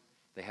fourth,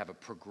 they have a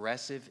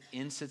progressive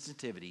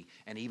insensitivity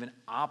and even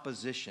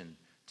opposition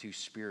to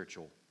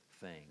spiritual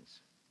things.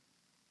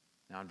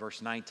 Now, in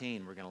verse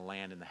 19, we're going to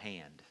land in the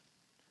hand.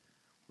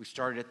 We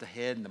started at the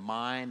head and the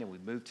mind, and we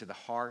moved to the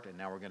heart, and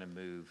now we're going to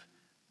move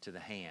to the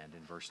hand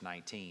in verse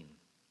 19.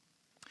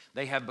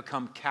 They have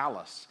become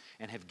callous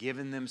and have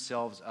given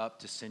themselves up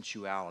to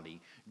sensuality,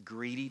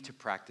 greedy to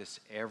practice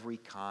every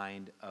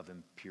kind of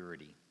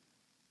impurity.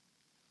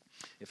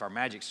 If our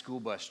magic school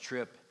bus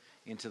trip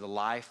into the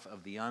life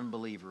of the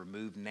unbeliever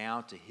moved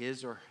now to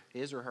his or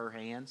her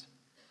hands,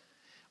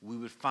 we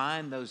would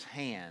find those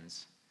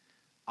hands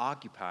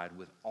occupied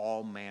with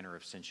all manner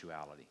of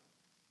sensuality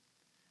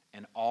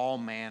and all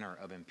manner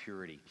of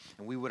impurity.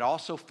 And we would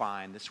also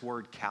find this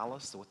word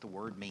callous, what the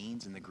word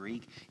means in the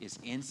Greek, is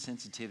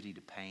insensitivity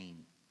to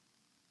pain.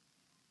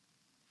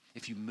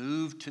 If you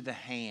move to the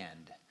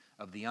hand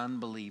of the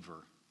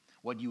unbeliever,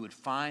 what you would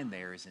find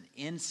there is an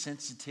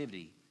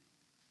insensitivity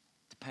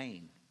to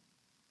pain.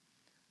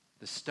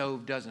 The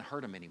stove doesn't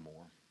hurt them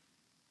anymore,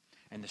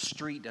 and the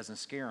street doesn't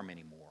scare them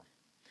anymore.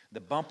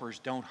 The bumpers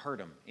don't hurt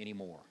them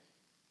anymore.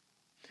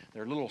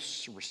 There are little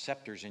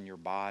receptors in your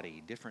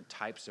body, different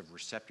types of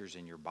receptors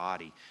in your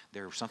body.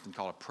 There's something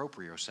called a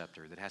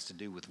proprioceptor that has to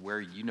do with where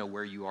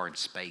you are in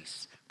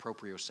space.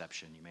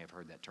 Proprioception, you may have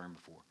heard that term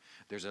before.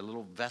 There's a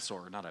little vessel,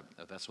 or not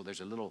a vessel, there's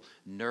a little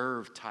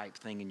nerve type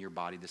thing in your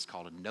body that's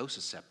called a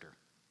nociceptor.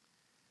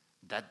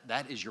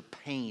 That is your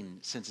pain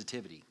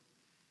sensitivity.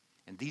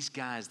 And these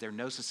guys, their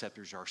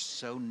nociceptors are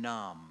so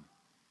numb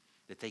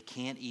that they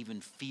can't even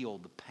feel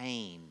the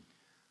pain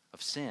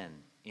of sin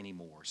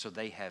anymore. So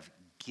they have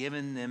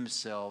given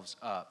themselves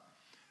up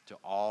to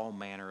all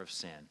manner of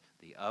sin.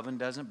 The oven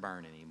doesn't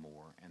burn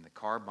anymore, and the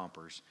car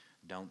bumpers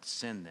don't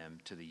send them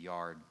to the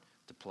yard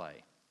to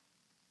play.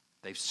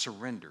 They've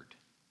surrendered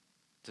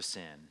to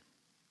sin.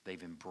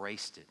 They've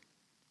embraced it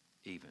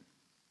even.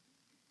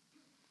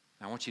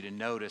 Now, I want you to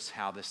notice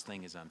how this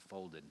thing is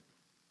unfolded.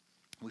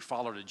 We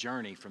followed a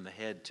journey from the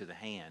head to the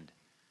hand,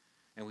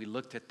 and we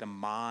looked at the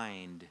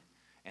mind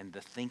and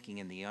the thinking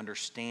and the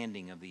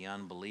understanding of the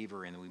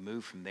unbeliever, and we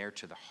moved from there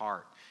to the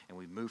heart, and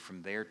we moved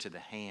from there to the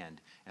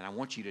hand. And I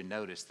want you to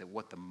notice that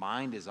what the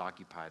mind is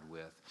occupied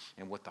with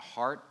and what the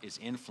heart is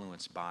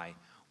influenced by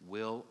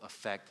will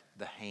affect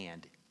the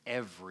hand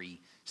every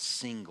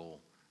single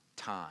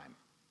time.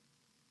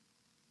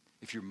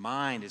 If your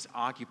mind is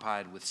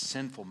occupied with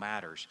sinful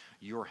matters,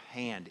 your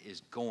hand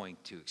is going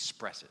to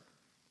express it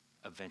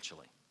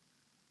eventually.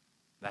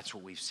 That's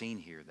what we've seen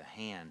here. The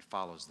hand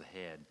follows the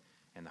head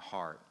and the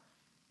heart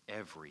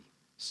every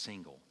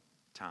single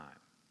time.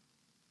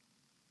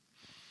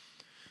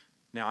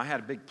 Now, I had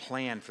a big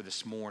plan for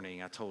this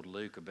morning. I told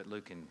Luke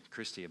and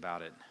Christy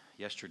about it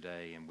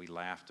yesterday, and we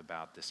laughed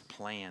about this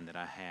plan that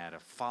I had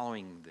of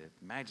following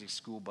the Magic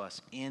School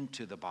Bus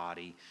into the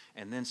body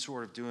and then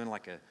sort of doing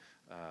like a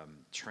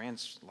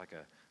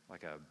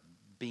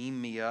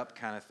beam me up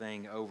kind of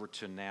thing over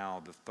to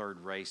now the third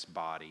race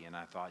body. And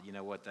I thought, you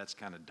know what, that's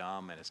kind of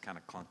dumb and it's kind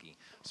of clunky.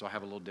 So I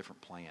have a little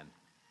different plan.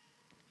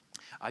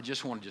 I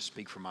just want to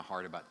speak from my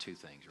heart about two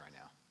things right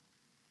now.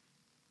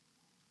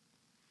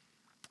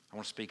 I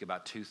want to speak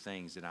about two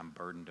things that I'm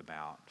burdened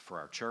about for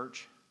our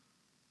church,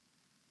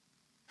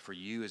 for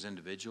you as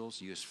individuals,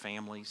 you as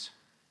families.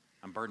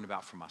 I'm burdened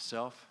about for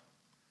myself.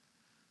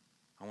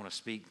 I want to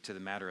speak to the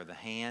matter of the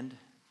hand,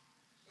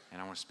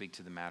 and I want to speak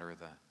to the matter of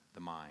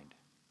the mind.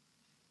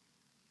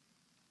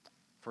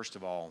 First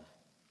of all,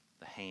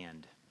 the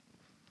hand.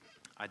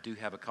 I do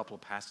have a couple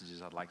of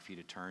passages I'd like for you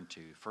to turn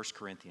to. 1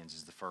 Corinthians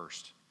is the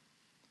first.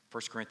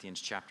 1 Corinthians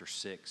chapter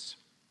 6.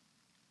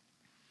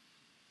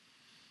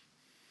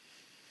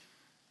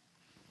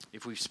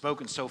 If we've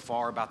spoken so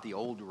far about the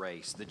old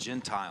race, the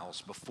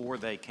Gentiles, before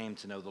they came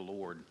to know the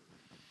Lord,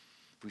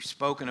 we've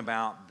spoken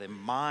about the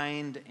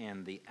mind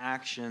and the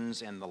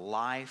actions and the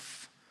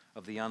life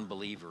of the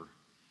unbeliever.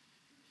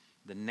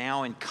 Then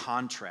now in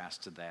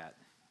contrast to that,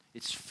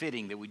 it's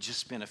fitting that we just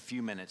spend a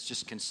few minutes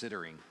just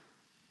considering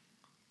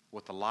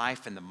what the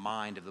life and the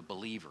mind of the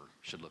believer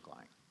should look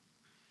like.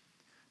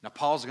 Now,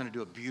 Paul's going to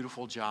do a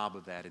beautiful job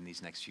of that in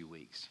these next few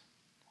weeks.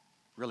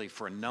 Really,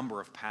 for a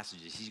number of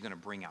passages, he's going to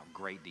bring out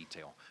great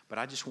detail. But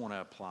I just want to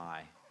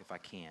apply, if I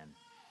can,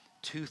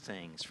 two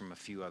things from a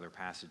few other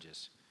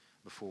passages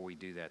before we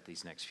do that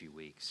these next few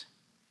weeks.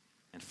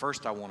 And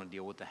first, I want to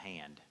deal with the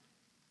hand.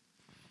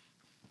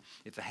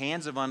 If the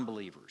hands of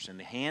unbelievers and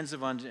the hands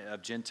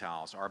of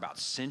Gentiles are about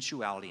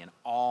sensuality and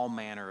all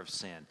manner of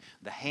sin,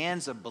 the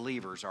hands of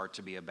believers are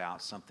to be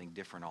about something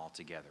different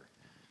altogether.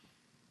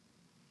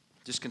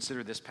 Just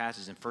consider this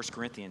passage in 1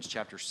 Corinthians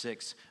chapter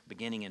 6,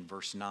 beginning in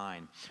verse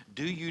 9.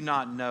 Do you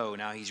not know?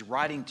 Now, he's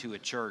writing to a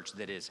church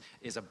that is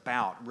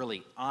about,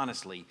 really,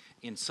 honestly,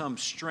 in some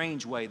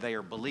strange way, they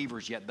are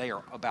believers, yet they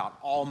are about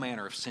all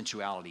manner of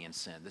sensuality and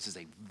sin. This is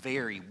a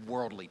very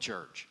worldly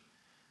church.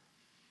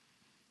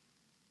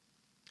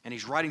 And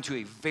he's writing to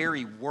a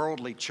very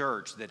worldly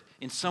church that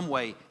in some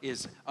way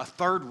is a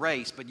third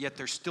race, but yet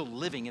they're still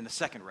living in the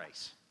second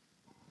race.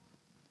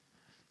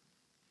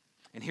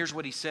 And here's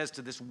what he says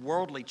to this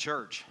worldly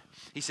church.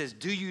 He says,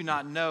 do you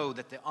not know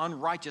that the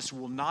unrighteous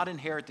will not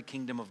inherit the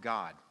kingdom of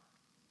God?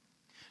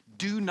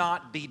 Do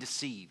not be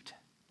deceived.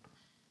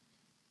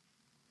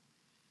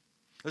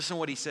 Listen to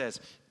what he says.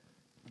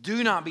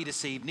 Do not be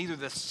deceived, neither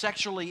the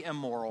sexually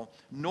immoral,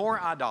 nor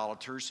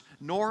idolaters,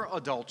 nor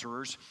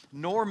adulterers,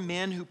 nor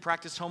men who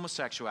practice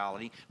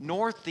homosexuality,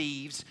 nor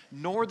thieves,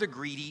 nor the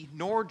greedy,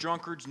 nor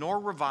drunkards, nor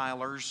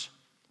revilers,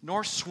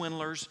 nor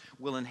swindlers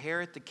will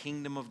inherit the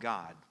kingdom of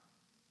God.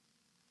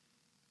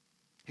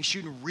 He's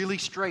shooting really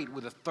straight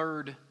with a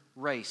third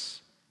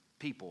race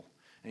people.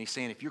 And he's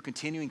saying if you're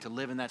continuing to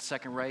live in that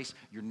second race,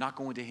 you're not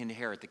going to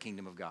inherit the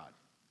kingdom of God.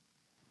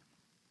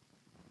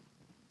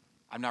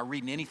 I'm not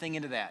reading anything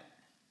into that.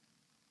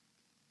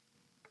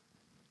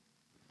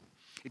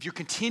 If you're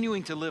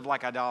continuing to live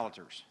like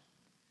idolaters,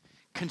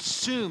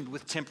 consumed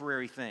with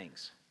temporary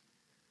things,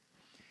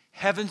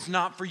 heaven's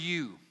not for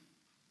you.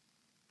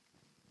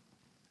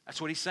 That's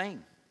what he's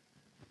saying.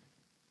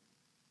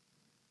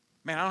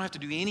 Man, I don't have to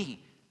do any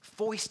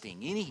foisting,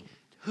 any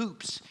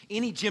hoops,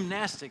 any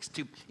gymnastics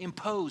to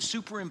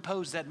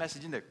superimpose that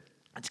message in there.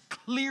 That's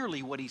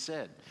clearly what he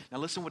said. Now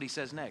listen what he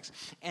says next.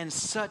 And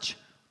such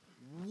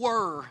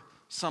were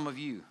some of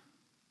you.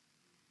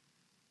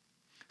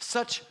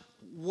 Such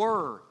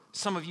were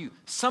some of you.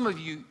 Some of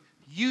you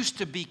used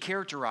to be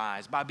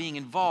characterized by being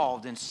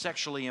involved in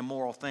sexually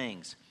immoral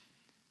things.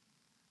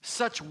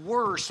 Such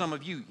were some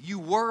of you. You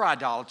were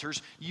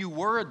idolaters. You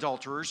were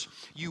adulterers.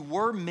 You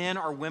were men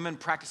or women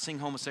practicing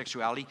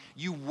homosexuality.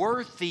 You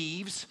were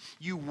thieves.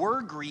 You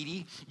were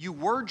greedy. You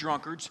were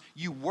drunkards.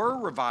 You were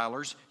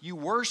revilers. You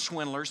were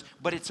swindlers.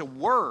 But it's a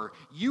were.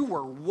 You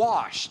were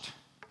washed.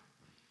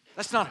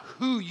 That's not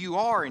who you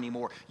are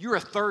anymore. You're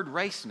a third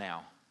race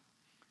now.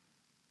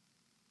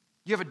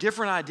 You have a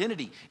different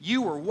identity.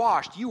 You were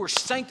washed. You were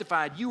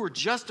sanctified. You were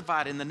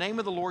justified in the name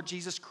of the Lord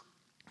Jesus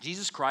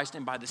Jesus Christ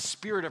and by the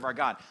Spirit of our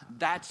God.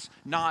 That's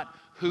not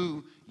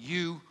who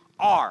you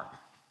are.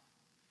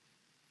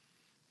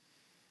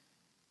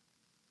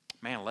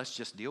 Man, let's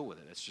just deal with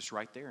it. It's just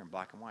right there in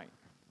black and white.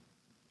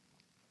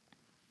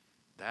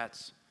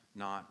 That's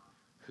not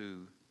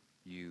who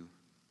you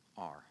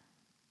are.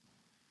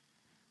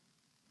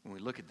 When we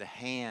look at the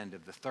hand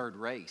of the third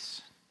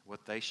race,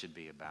 what they should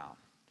be about,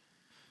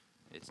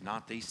 it's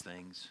not these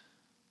things.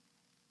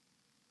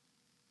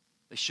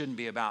 They shouldn't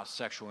be about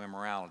sexual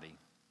immorality.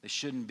 They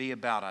shouldn't be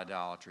about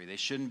idolatry. They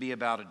shouldn't be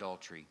about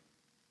adultery.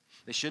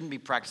 They shouldn't be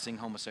practicing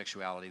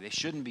homosexuality. They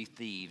shouldn't be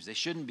thieves. They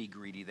shouldn't be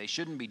greedy. They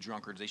shouldn't be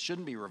drunkards. They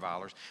shouldn't be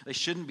revilers. They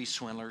shouldn't be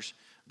swindlers,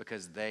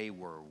 because they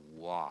were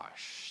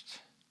washed.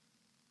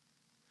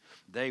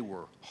 They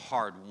were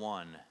hard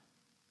won.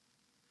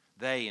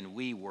 They and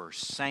we were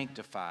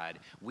sanctified.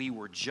 We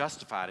were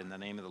justified in the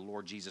name of the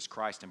Lord Jesus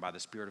Christ and by the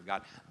Spirit of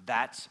God.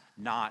 That's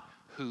not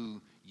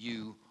who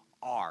you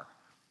are.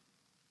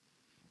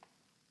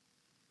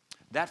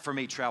 That for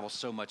me travels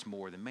so much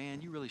more than,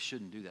 man, you really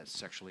shouldn't do that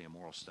sexually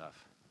immoral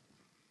stuff.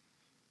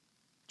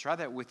 Try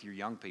that with your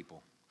young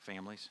people,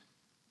 families.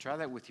 Try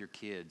that with your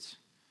kids.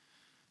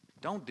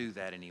 Don't do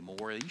that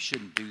anymore. You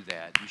shouldn't do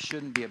that. You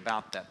shouldn't be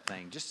about that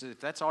thing. Just if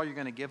that's all you're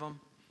going to give them,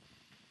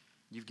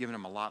 you've given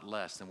them a lot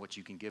less than what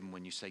you can give them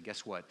when you say,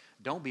 guess what?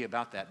 Don't be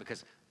about that,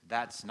 because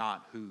that's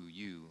not who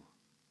you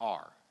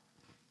are.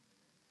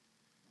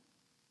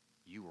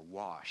 You were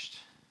washed.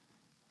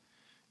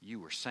 You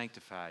were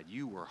sanctified.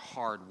 You were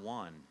hard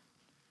won.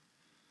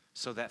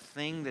 So that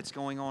thing that's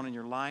going on in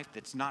your life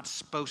that's not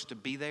supposed to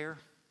be there,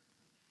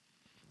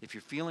 if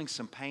you're feeling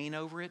some pain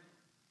over it,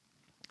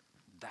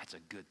 that's a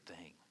good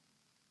thing.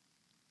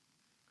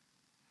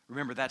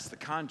 Remember, that's the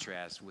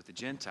contrast with the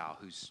Gentile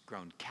who's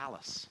grown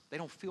callous. They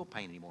don't feel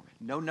pain anymore.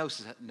 No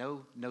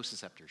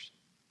nociceptors.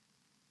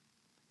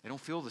 They don't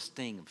feel the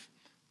sting of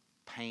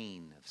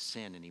pain of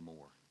sin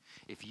anymore.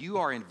 If you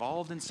are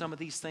involved in some of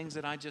these things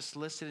that I just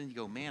listed, and you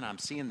go, man, I'm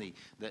seeing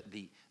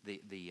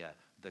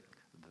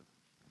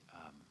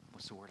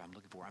what's the word I'm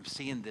looking for? I'm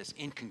seeing this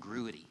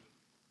incongruity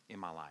in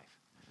my life,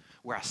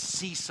 where I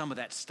see some of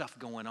that stuff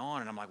going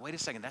on, and I'm like, wait a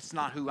second, that's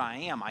not who I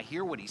am. I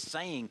hear what he's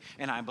saying,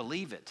 and I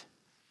believe it.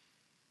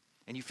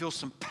 And you feel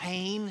some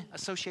pain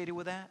associated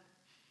with that,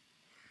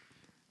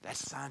 that's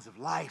signs of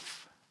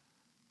life.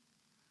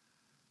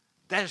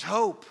 That is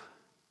hope.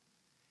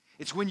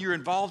 It's when you're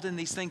involved in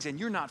these things and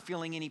you're not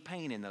feeling any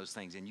pain in those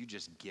things and you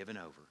just giving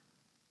over,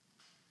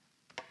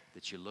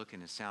 that you're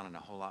looking and sounding a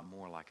whole lot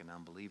more like an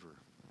unbeliever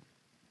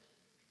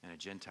and a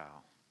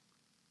Gentile.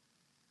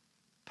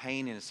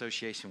 Pain in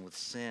association with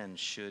sin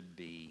should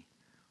be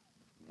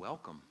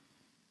welcome.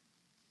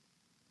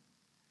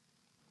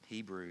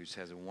 Hebrews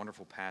has a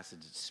wonderful passage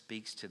that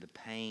speaks to the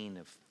pain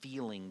of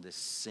feeling this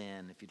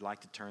sin. If you'd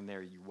like to turn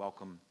there, you're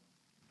welcome.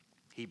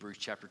 Hebrews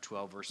chapter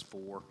 12, verse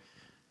 4.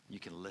 You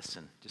can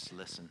listen. Just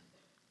listen.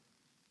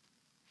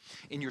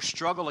 In your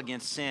struggle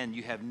against sin,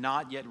 you have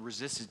not yet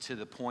resisted to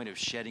the point of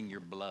shedding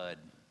your blood.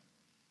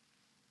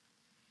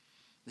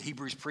 The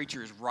Hebrews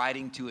preacher is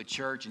writing to a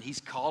church, and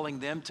he's calling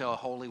them to a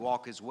holy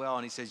walk as well.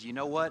 And he says, you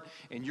know what?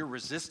 In your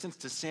resistance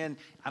to sin,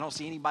 I don't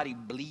see anybody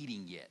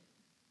bleeding yet.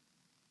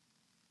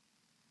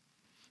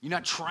 You're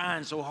not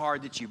trying so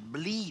hard that you're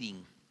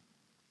bleeding.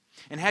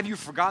 And have you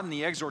forgotten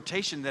the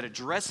exhortation that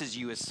addresses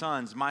you as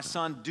sons? My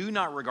son, do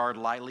not regard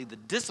lightly the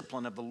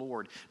discipline of the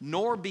Lord,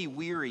 nor be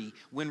weary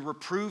when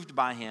reproved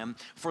by him.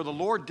 For the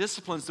Lord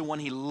disciplines the one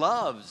he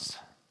loves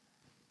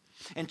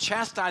and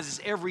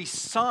chastises every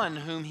son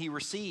whom he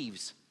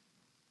receives.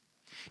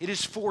 It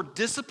is for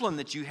discipline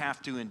that you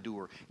have to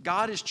endure.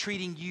 God is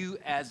treating you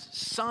as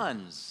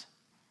sons.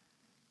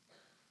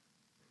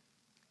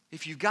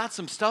 If you've got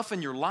some stuff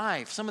in your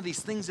life, some of these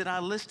things that I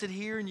listed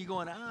here, and you're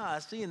going, I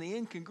see the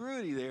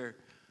incongruity there,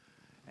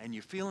 and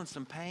you're feeling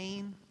some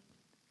pain,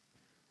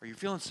 or you're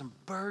feeling some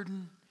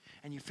burden,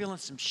 and you're feeling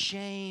some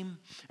shame,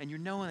 and you're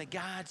knowing that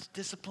God's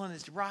discipline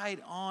is right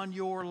on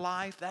your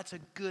life, that's a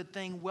good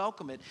thing.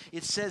 Welcome it.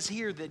 It says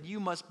here that you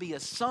must be a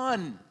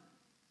son.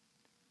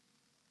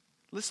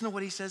 Listen to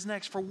what he says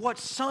next. For what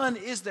son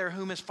is there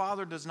whom his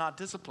father does not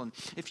discipline?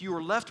 If you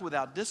are left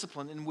without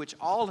discipline, in which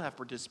all have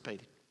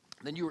participated,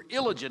 then you are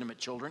illegitimate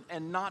children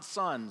and not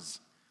sons.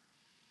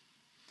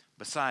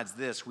 Besides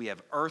this, we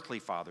have earthly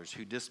fathers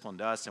who disciplined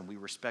us, and we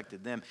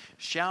respected them.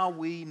 Shall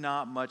we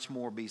not much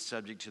more be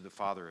subject to the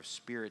Father of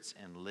spirits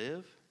and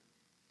live?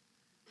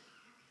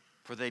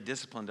 For they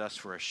disciplined us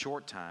for a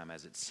short time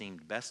as it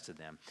seemed best to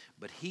them,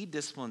 but he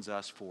disciplines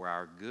us for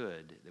our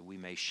good, that we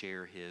may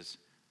share his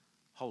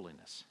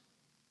holiness.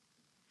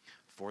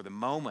 For the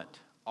moment,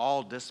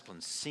 all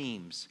discipline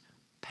seems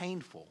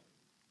painful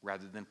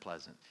rather than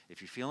pleasant.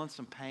 If you're feeling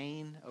some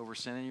pain over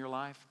sin in your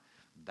life,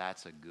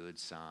 that's a good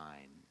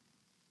sign.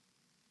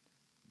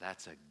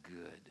 That's a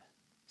good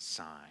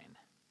sign.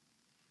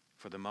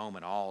 For the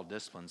moment, all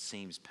discipline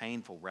seems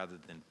painful rather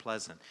than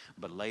pleasant,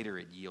 but later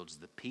it yields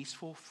the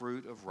peaceful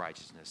fruit of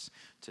righteousness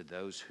to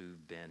those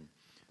who've been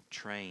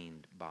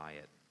trained by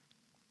it.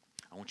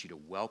 I want you to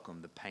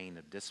welcome the pain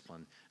of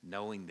discipline,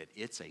 knowing that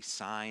it's a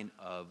sign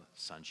of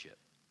sonship.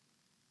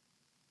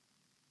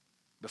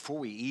 before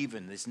we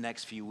even, this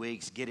next few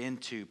weeks, get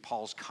into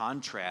Paul's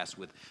contrast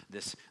with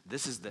this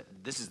is the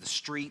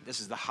street,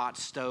 this is the hot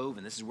stove,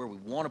 and this is where we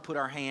want to put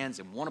our hands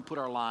and want to put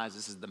our lives.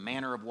 This is the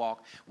manner of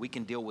walk. We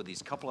can deal with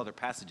these couple other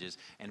passages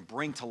and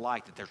bring to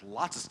light that there's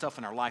lots of stuff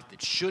in our life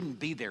that shouldn't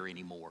be there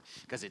anymore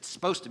because it's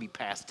supposed to be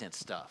past tense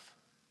stuff.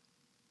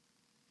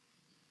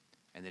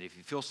 And that if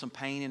you feel some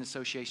pain in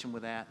association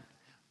with that,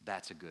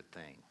 that's a good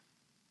thing.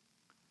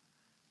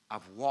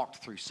 I've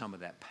walked through some of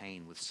that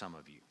pain with some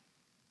of you.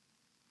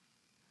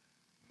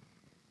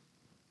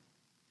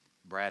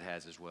 Brad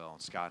has as well,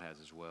 and Scott has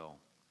as well.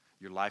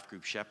 Your life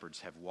group shepherds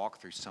have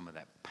walked through some of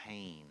that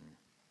pain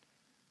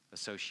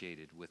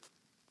associated with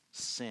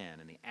sin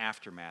and the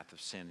aftermath of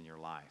sin in your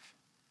life.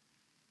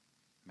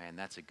 Man,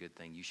 that's a good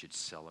thing. You should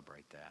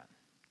celebrate that.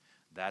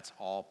 That's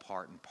all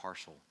part and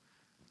parcel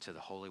to the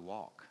holy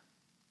walk.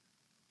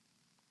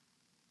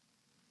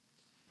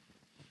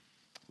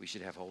 We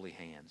should have holy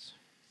hands.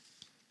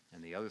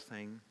 And the other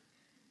thing,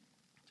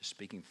 just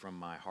speaking from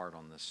my heart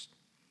on this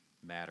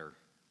matter,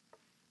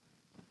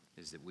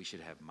 is that we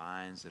should have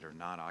minds that are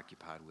not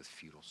occupied with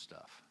futile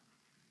stuff.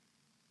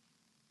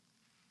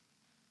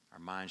 Our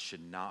minds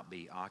should not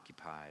be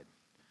occupied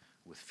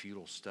with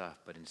futile stuff,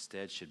 but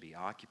instead should be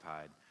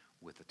occupied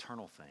with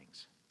eternal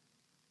things.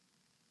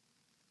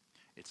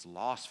 It's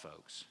lost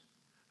folks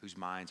whose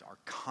minds are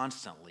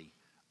constantly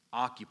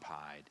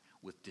occupied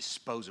with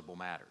disposable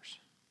matters.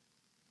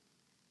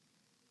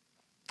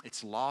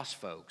 It's lost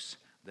folks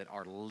that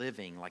are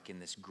living like in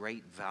this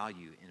great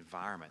value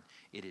environment.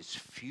 It is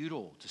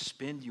futile to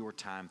spend your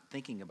time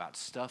thinking about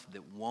stuff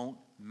that won't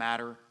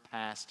matter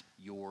past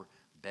your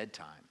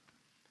bedtime.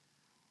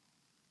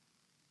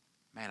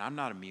 Man, I'm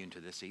not immune to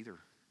this either.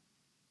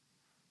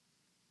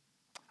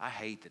 I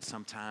hate that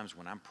sometimes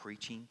when I'm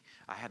preaching,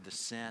 I have the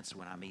sense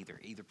when I'm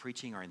either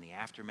preaching or in the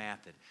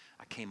aftermath that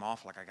I came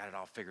off like I got it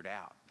all figured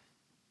out.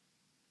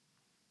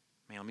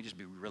 Man, let me just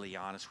be really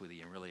honest with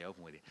you and really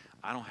open with you.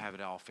 I don't have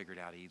it all figured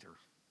out either.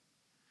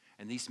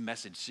 And these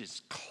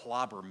messages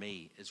clobber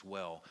me as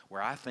well,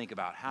 where I think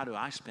about how do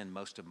I spend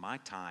most of my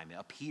time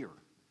up here.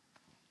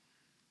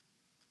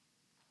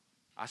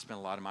 I spend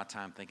a lot of my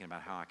time thinking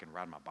about how I can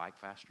ride my bike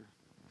faster.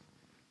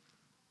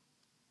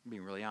 I'm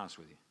being really honest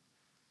with you.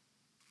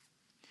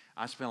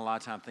 I spend a lot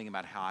of time thinking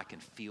about how I can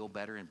feel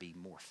better and be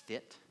more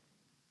fit,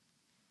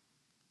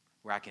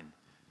 where I can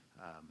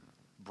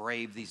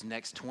brave these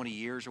next 20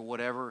 years or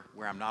whatever,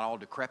 where I'm not all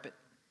decrepit,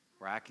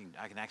 where I can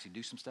actually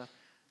do some stuff.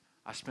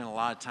 I spend a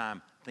lot of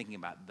time thinking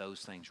about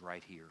those things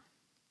right here.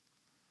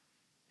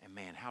 And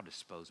man, how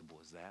disposable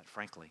is that,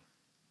 frankly?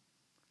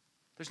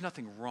 There's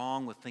nothing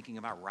wrong with thinking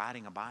about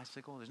riding a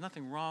bicycle. There's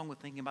nothing wrong with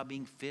thinking about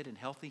being fit and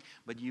healthy,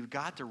 but you've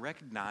got to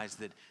recognize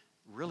that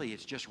really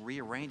it's just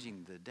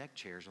rearranging the deck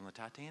chairs on the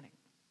Titanic.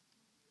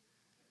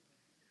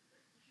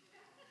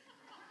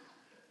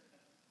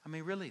 I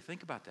mean, really,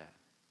 think about that.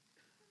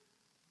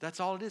 That's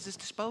all it is. It's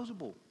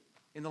disposable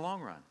in the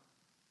long run.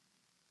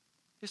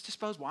 It's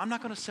disposable. I'm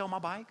not going to sell my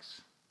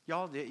bikes.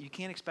 Y'all, you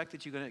can't expect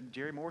that you're going to,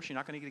 Jerry Morris, you're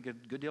not going to get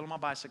a good deal on my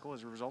bicycle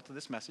as a result of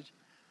this message.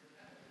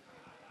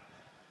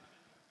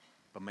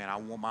 But man, I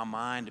want my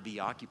mind to be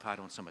occupied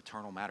on some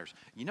eternal matters.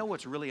 You know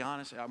what's really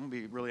honest? I'm going to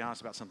be really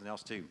honest about something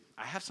else too.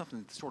 I have something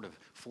that sort of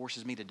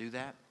forces me to do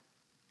that,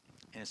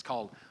 and it's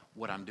called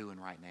what I'm doing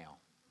right now.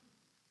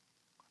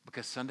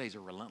 Because Sundays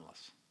are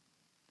relentless.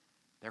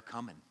 They're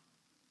coming.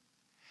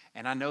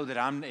 And I know that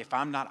if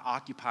I'm not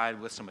occupied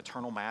with some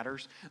eternal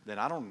matters, then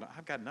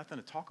I've got nothing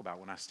to talk about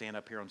when I stand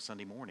up here on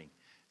Sunday morning.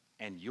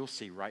 And you'll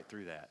see right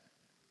through that.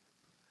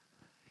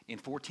 In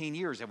 14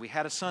 years, have we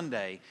had a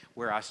Sunday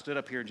where I stood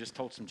up here and just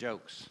told some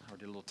jokes or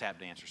did a little tap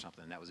dance or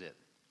something, and that was it?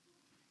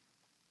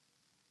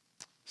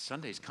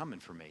 Sunday's coming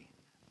for me.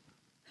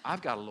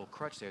 I've got a little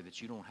crutch there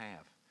that you don't have.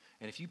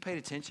 And if you paid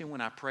attention when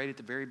I prayed at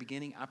the very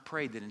beginning, I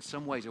prayed that in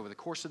some ways over the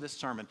course of this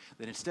sermon,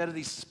 that instead of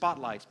these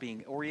spotlights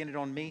being oriented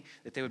on me,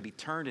 that they would be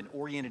turned and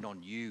oriented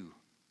on you.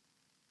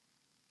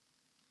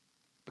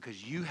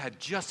 Because you have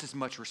just as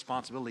much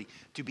responsibility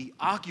to be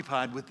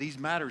occupied with these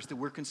matters that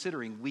we're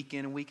considering week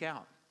in and week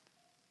out.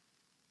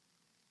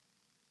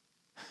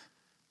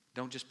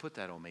 Don't just put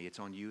that on me, it's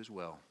on you as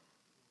well.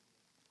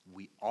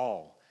 We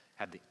all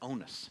have the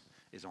onus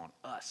is on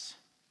us.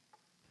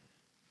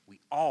 We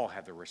all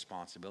have the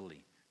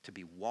responsibility to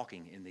be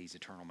walking in these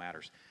eternal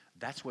matters.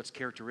 That's what's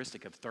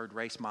characteristic of third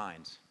race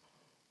minds.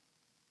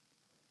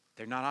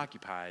 They're not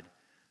occupied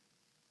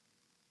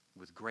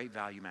with great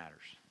value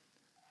matters.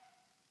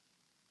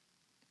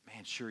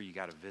 Man, sure you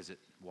got to visit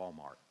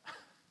Walmart.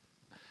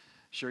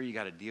 Sure you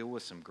got to deal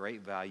with some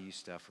great value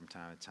stuff from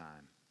time to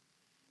time.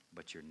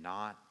 But you're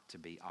not to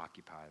be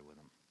occupied with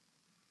them.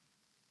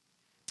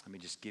 Let me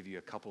just give you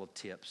a couple of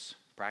tips,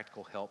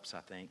 practical helps, I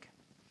think,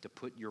 to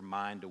put your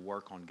mind to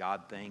work on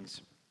God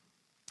things.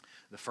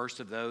 The first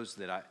of those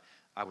that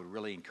I would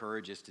really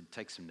encourage is to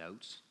take some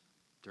notes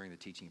during the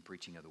teaching and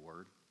preaching of the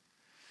Word.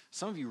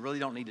 Some of you really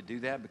don't need to do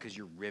that because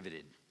you're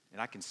riveted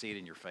And I can see it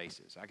in your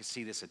faces. I can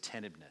see this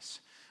attentiveness.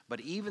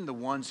 But even the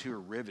ones who are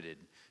riveted,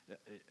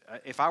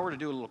 if I were to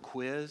do a little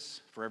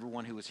quiz for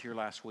everyone who was here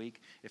last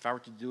week, if I were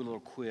to do a little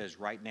quiz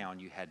right now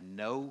and you had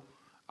no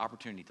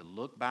opportunity to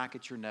look back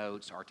at your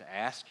notes or to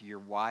ask your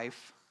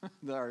wife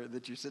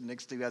that you're sitting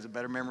next to who has a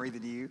better memory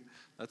than you,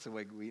 that's the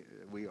way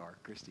we are,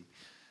 Christy.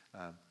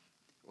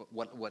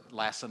 What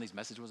last Sunday's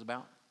message was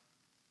about?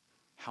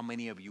 How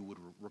many of you would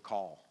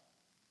recall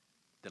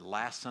that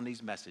last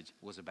Sunday's message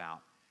was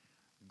about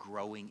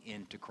growing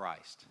into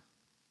Christ?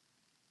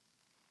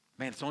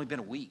 Man, it's only been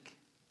a week.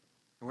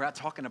 And we're not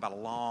talking about a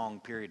long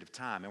period of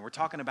time. And we're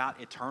talking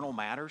about eternal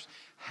matters.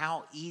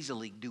 How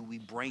easily do we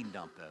brain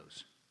dump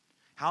those?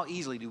 How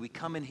easily do we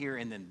come in here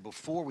and then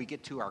before we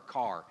get to our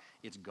car,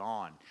 it's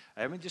gone?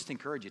 I mean, just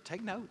encourage you,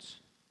 take notes.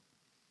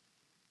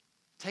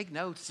 Take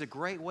notes. It's a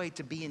great way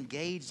to be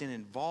engaged and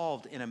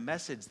involved in a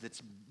message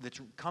that's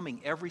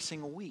coming every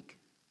single week.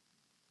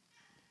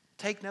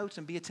 Take notes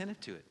and be attentive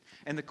to it.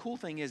 And the cool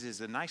thing is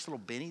the nice little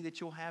Benny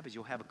that you'll have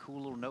a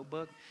cool little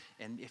notebook.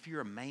 And if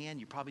you're a man,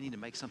 you probably need to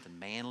make something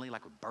manly,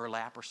 like with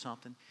burlap or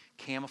something.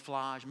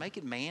 Camouflage. Make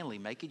it manly.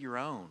 Make it your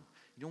own.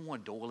 You don't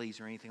want doilies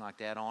or anything like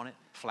that on it.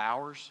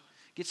 Flowers.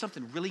 Get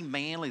something really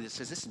manly that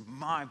says, this is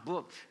my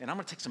book, and I'm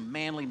going to take some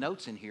manly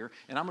notes in here,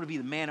 and I'm going to be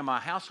the man in my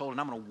household,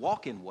 and I'm going to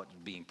walk in what's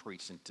being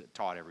preached and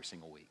taught every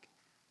single week.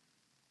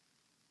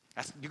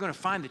 You're going to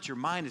find that your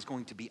mind is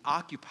going to be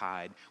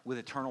occupied with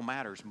eternal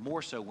matters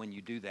more so when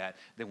you do that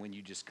than when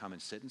you just come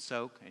and sit and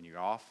soak, and you're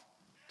off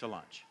to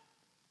lunch.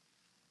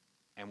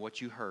 And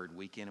what you heard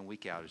week in and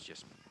week out is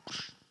just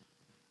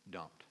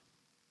dumped.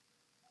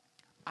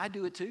 I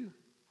do it too.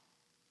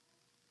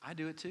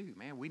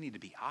 Man, we need to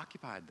be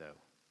occupied, though,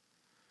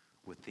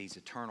 with these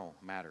eternal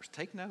matters.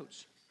 Take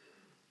notes.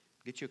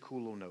 Get you a cool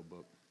little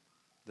notebook.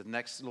 The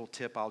next little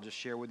tip I'll just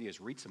share with you is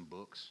read some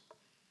books.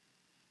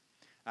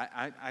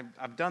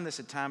 I've done this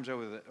at times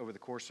over the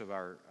course of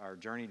our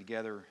journey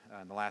together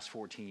in the last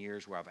 14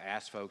 years where I've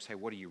asked folks, hey,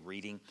 what are you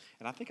reading?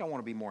 And I think I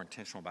want to be more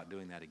intentional about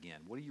doing that again.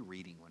 What are you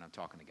reading when I'm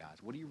talking to guys?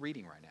 What are you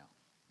reading right now?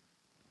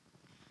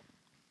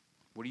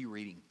 What are you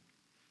reading?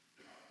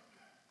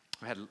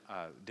 I had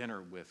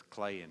dinner with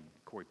Clay and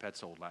Corey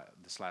Petzold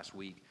this last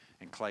week,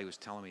 and Clay was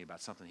telling me about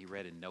something he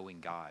read in Knowing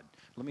God.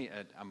 I'm going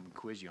to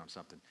quiz you on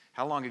something.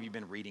 How long have you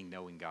been reading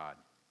Knowing God?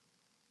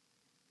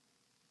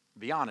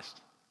 Be honest.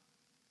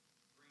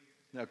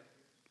 3 years.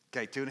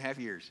 Okay, 2.5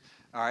 years.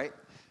 All right.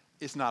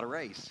 It's not a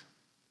race.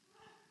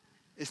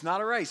 It's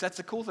not a race. That's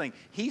the cool thing.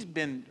 He's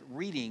been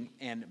reading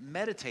and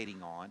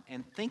meditating on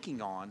and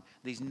thinking on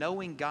these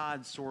Knowing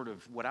God sort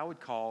of what I would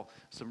call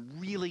some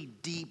really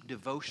deep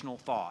devotional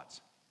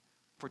thoughts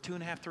for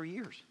 2.5, 3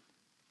 years.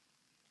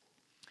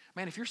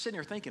 Man, if you're sitting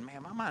here thinking,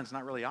 man, my mind's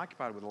not really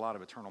occupied with a lot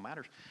of eternal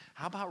matters,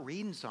 how about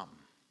reading something?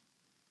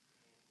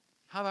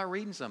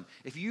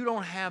 If you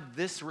don't have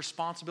this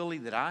responsibility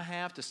that I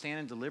have to stand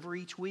and deliver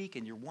each week,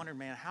 and you're wondering,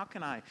 man, how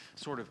can I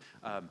sort of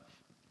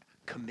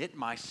commit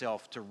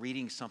myself to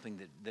reading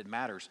something that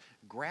matters,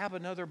 grab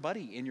another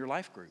buddy in your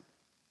life group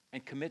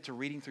and commit to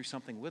reading through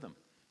something with them.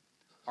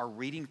 Or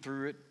reading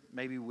through it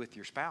maybe with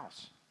your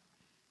spouse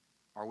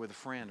or with a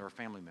friend or a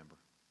family member.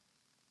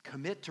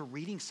 Commit to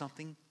reading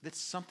something that's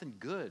something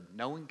good.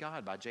 Knowing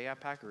God by J.I.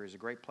 Packer is a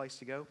great place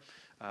to go.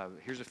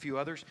 Here's a few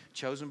others.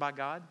 Chosen by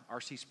God,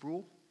 R.C.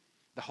 Sproul.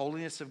 The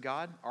Holiness of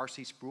God,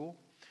 R.C. Sproul.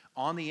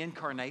 On the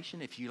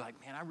Incarnation, if you're like,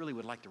 man, I really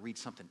would like to read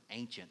something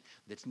ancient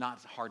that's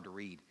not hard to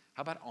read.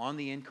 How about On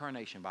the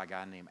Incarnation by a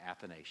guy named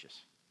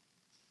Athanasius?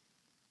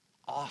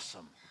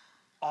 Awesome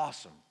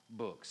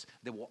books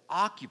that will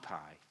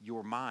occupy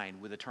your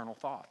mind with eternal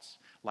thoughts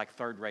like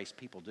third-race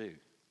people do.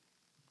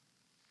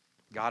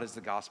 God is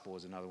the Gospel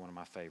is another one of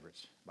my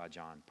favorites by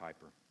John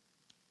Piper.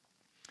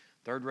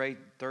 Third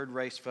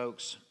race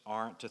folks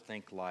aren't to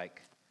think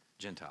like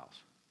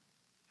Gentiles.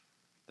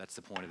 That's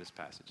the point of this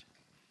passage.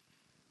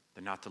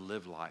 They're not to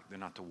live like, they're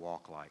not to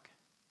walk like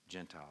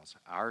Gentiles.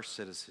 Our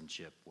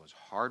citizenship was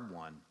hard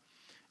won,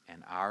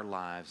 and our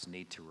lives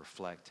need to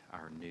reflect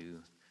our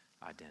new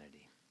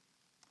identity.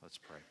 Let's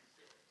pray.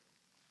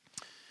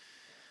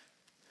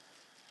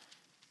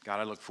 God,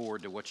 I look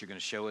forward to what you're going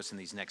to show us in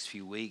these next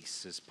few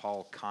weeks as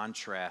Paul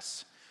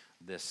contrasts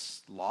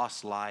this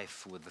lost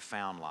life with the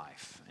found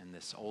life and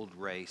this old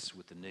race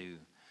with the new.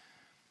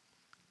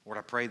 Lord,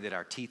 I pray that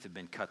our teeth have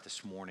been cut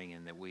this morning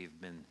and that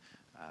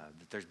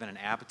that there's been an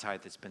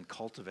appetite that's been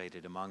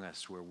cultivated among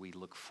us where we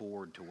look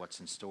forward to what's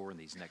in store in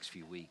these next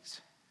few weeks.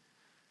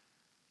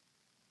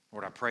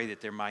 Lord, I pray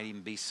that there might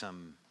even be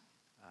some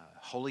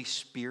Holy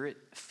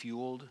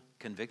Spirit-fueled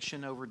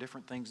conviction over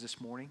different things this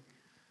morning.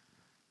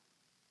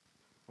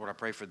 Lord, I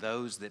pray for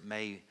those that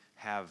may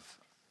have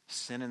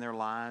sin in their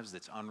lives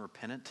that's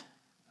unrepentant,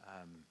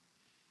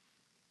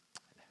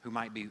 who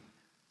might be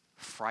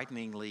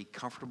frighteningly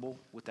comfortable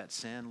with that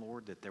sin,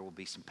 Lord, that there will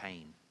be some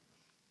pain.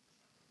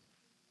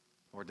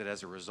 Lord, that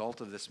as a result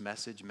of this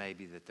message,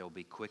 maybe that they'll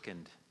be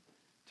quickened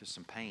to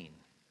some pain.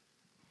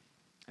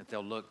 That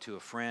they'll look to a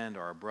friend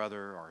or a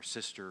brother or a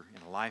sister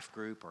in a life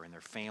group or in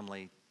their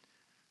family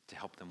to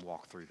help them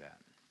walk through that.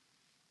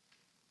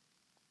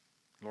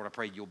 Lord, I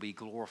pray you'll be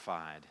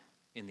glorified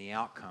in the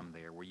outcome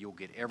there, where you'll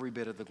get every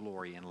bit of the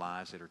glory in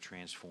lives that are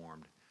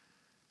transformed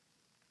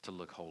to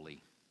look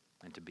holy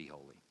and to be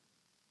holy.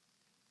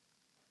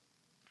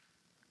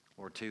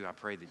 Lord, too, I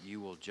pray that you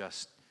will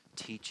just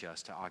teach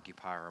us to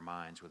occupy our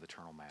minds with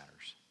eternal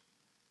matters.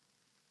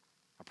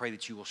 I pray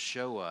that you will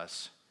show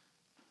us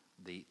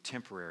the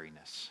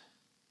temporariness,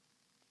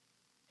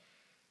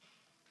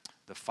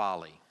 the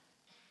folly,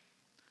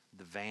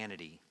 the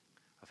vanity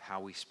of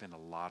how we spend a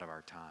lot of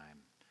our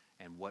time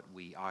and what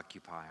we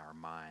occupy our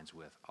minds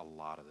with a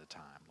lot of the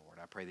time, Lord.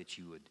 I pray that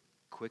you would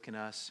quicken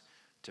us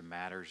to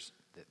matters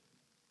that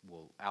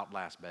will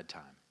outlast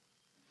bedtime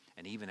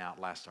and even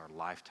outlast our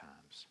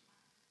lifetimes.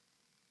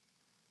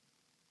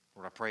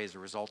 Lord, I pray as a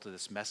result of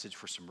this message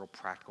for some real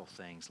practical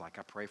things, like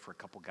I pray for a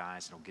couple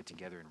guys that'll get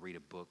together and read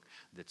a book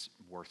that's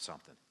worth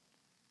something.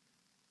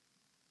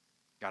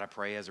 God, I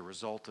pray as a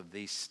result of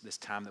this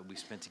time that we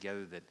spent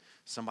together that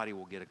somebody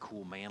will get a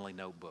cool manly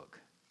notebook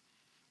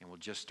and will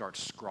just start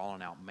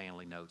scrawling out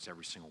manly notes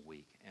every single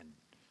week. And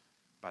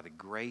by the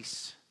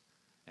grace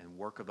and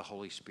work of the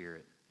Holy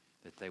Spirit,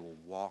 that they will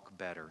walk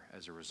better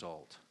as a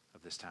result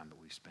of this time that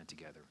we've spent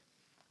together,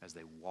 as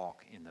they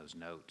walk in those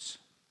notes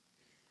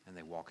and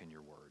they walk in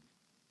your word.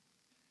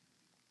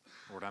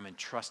 Lord, I'm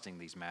entrusting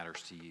these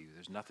matters to you.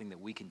 There's nothing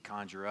that we can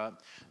conjure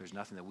up. There's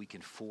nothing that we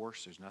can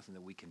force. There's nothing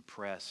that we can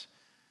press.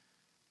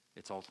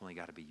 It's ultimately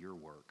got to be your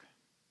work.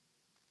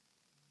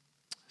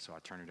 So I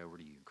turn it over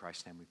to you. In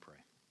Christ's name we pray.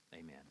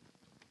 Amen.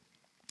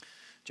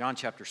 John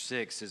chapter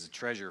 6 is a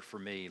treasure for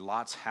me.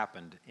 Lots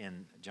happened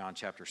in John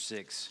chapter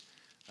 6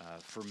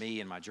 for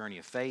me in my journey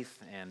of faith,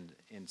 and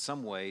in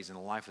some ways in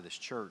the life of this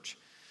church.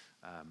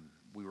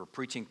 We were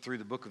preaching through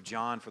the book of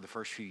John for the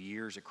first few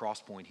years at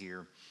Crosspoint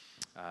here,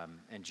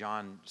 and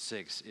John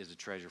 6 is a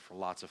treasure for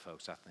lots of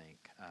folks, I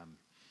think.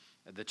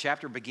 The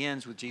chapter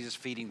begins with Jesus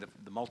feeding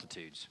the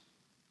multitudes.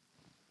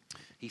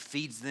 He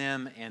feeds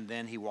them, and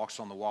then he walks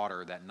on the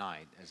water that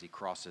night as he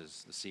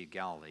crosses the Sea of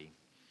Galilee.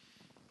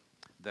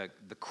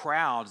 The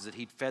crowds that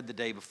he'd fed the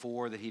day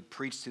before, that he'd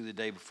preached to the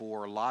day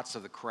before, lots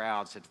of the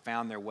crowds had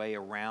found their way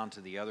around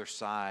to the other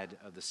side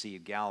of the Sea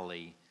of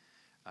Galilee,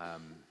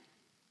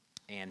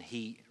 and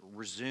he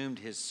resumed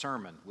his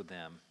sermon with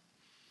them.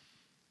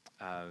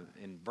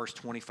 In verse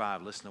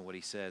 25, listen to what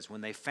he says.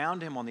 When they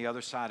found him on the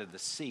other side of the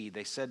sea,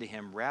 they said to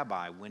him,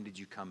 "Rabbi, when did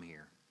you come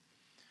here?"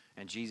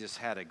 And Jesus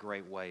had a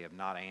great way of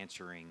not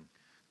answering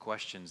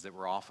questions that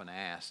were often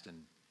asked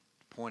and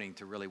pointing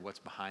to really what's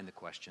behind the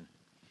question.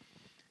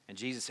 And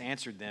Jesus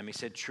answered them. He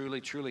said,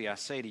 "Truly, truly, I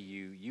say to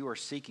you, you are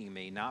seeking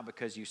me not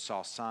because you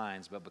saw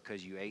signs, but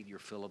because you ate your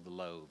fill of the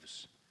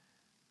loaves.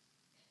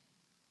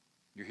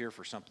 You're here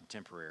for something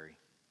temporary.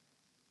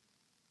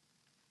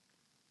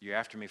 You're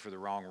after me for the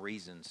wrong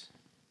reasons."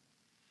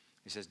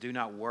 He says, "Do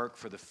not work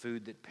for the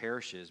food that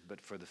perishes, but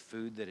for the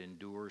food that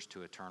endures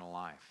to eternal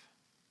life,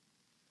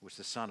 which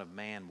the Son of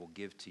Man will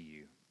give to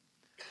you.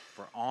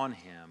 For on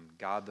him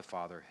God the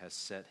Father has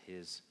set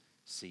his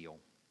seal."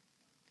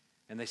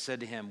 And they said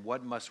to him,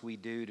 "What must we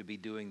do to be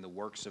doing the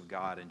works of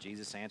God?" And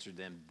Jesus answered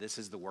them, "This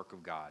is the work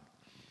of God."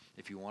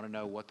 If you want to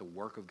know what the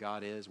work of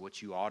God is,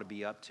 what you ought to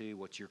be up to,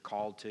 what you're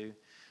called to,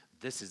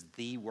 this is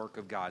the work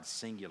of God,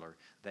 singular,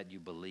 that you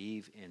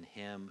believe in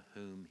him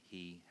whom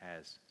he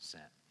has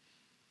sent.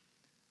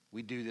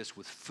 We do this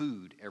with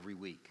food every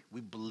week.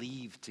 We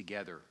believe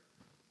together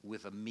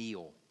with a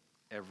meal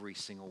every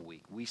single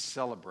week. We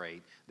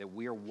celebrate that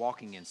we are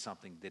walking in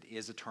something that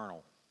is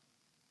eternal.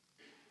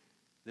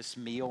 This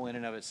meal in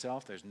and of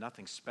itself, there's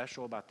nothing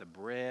special about the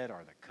bread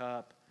or the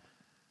cup,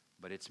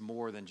 but it's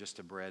more than just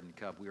a bread and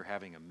cup. We are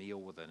having a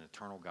meal with an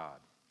eternal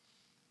God.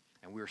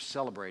 And we are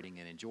celebrating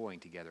and enjoying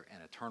together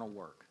an eternal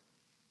work.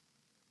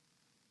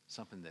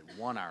 Something that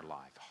won our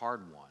life,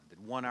 hard won, that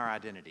won our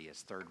identity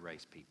as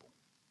third-race people.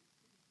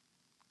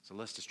 So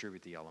let's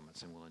distribute the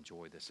elements and we'll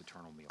enjoy this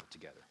eternal meal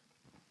together.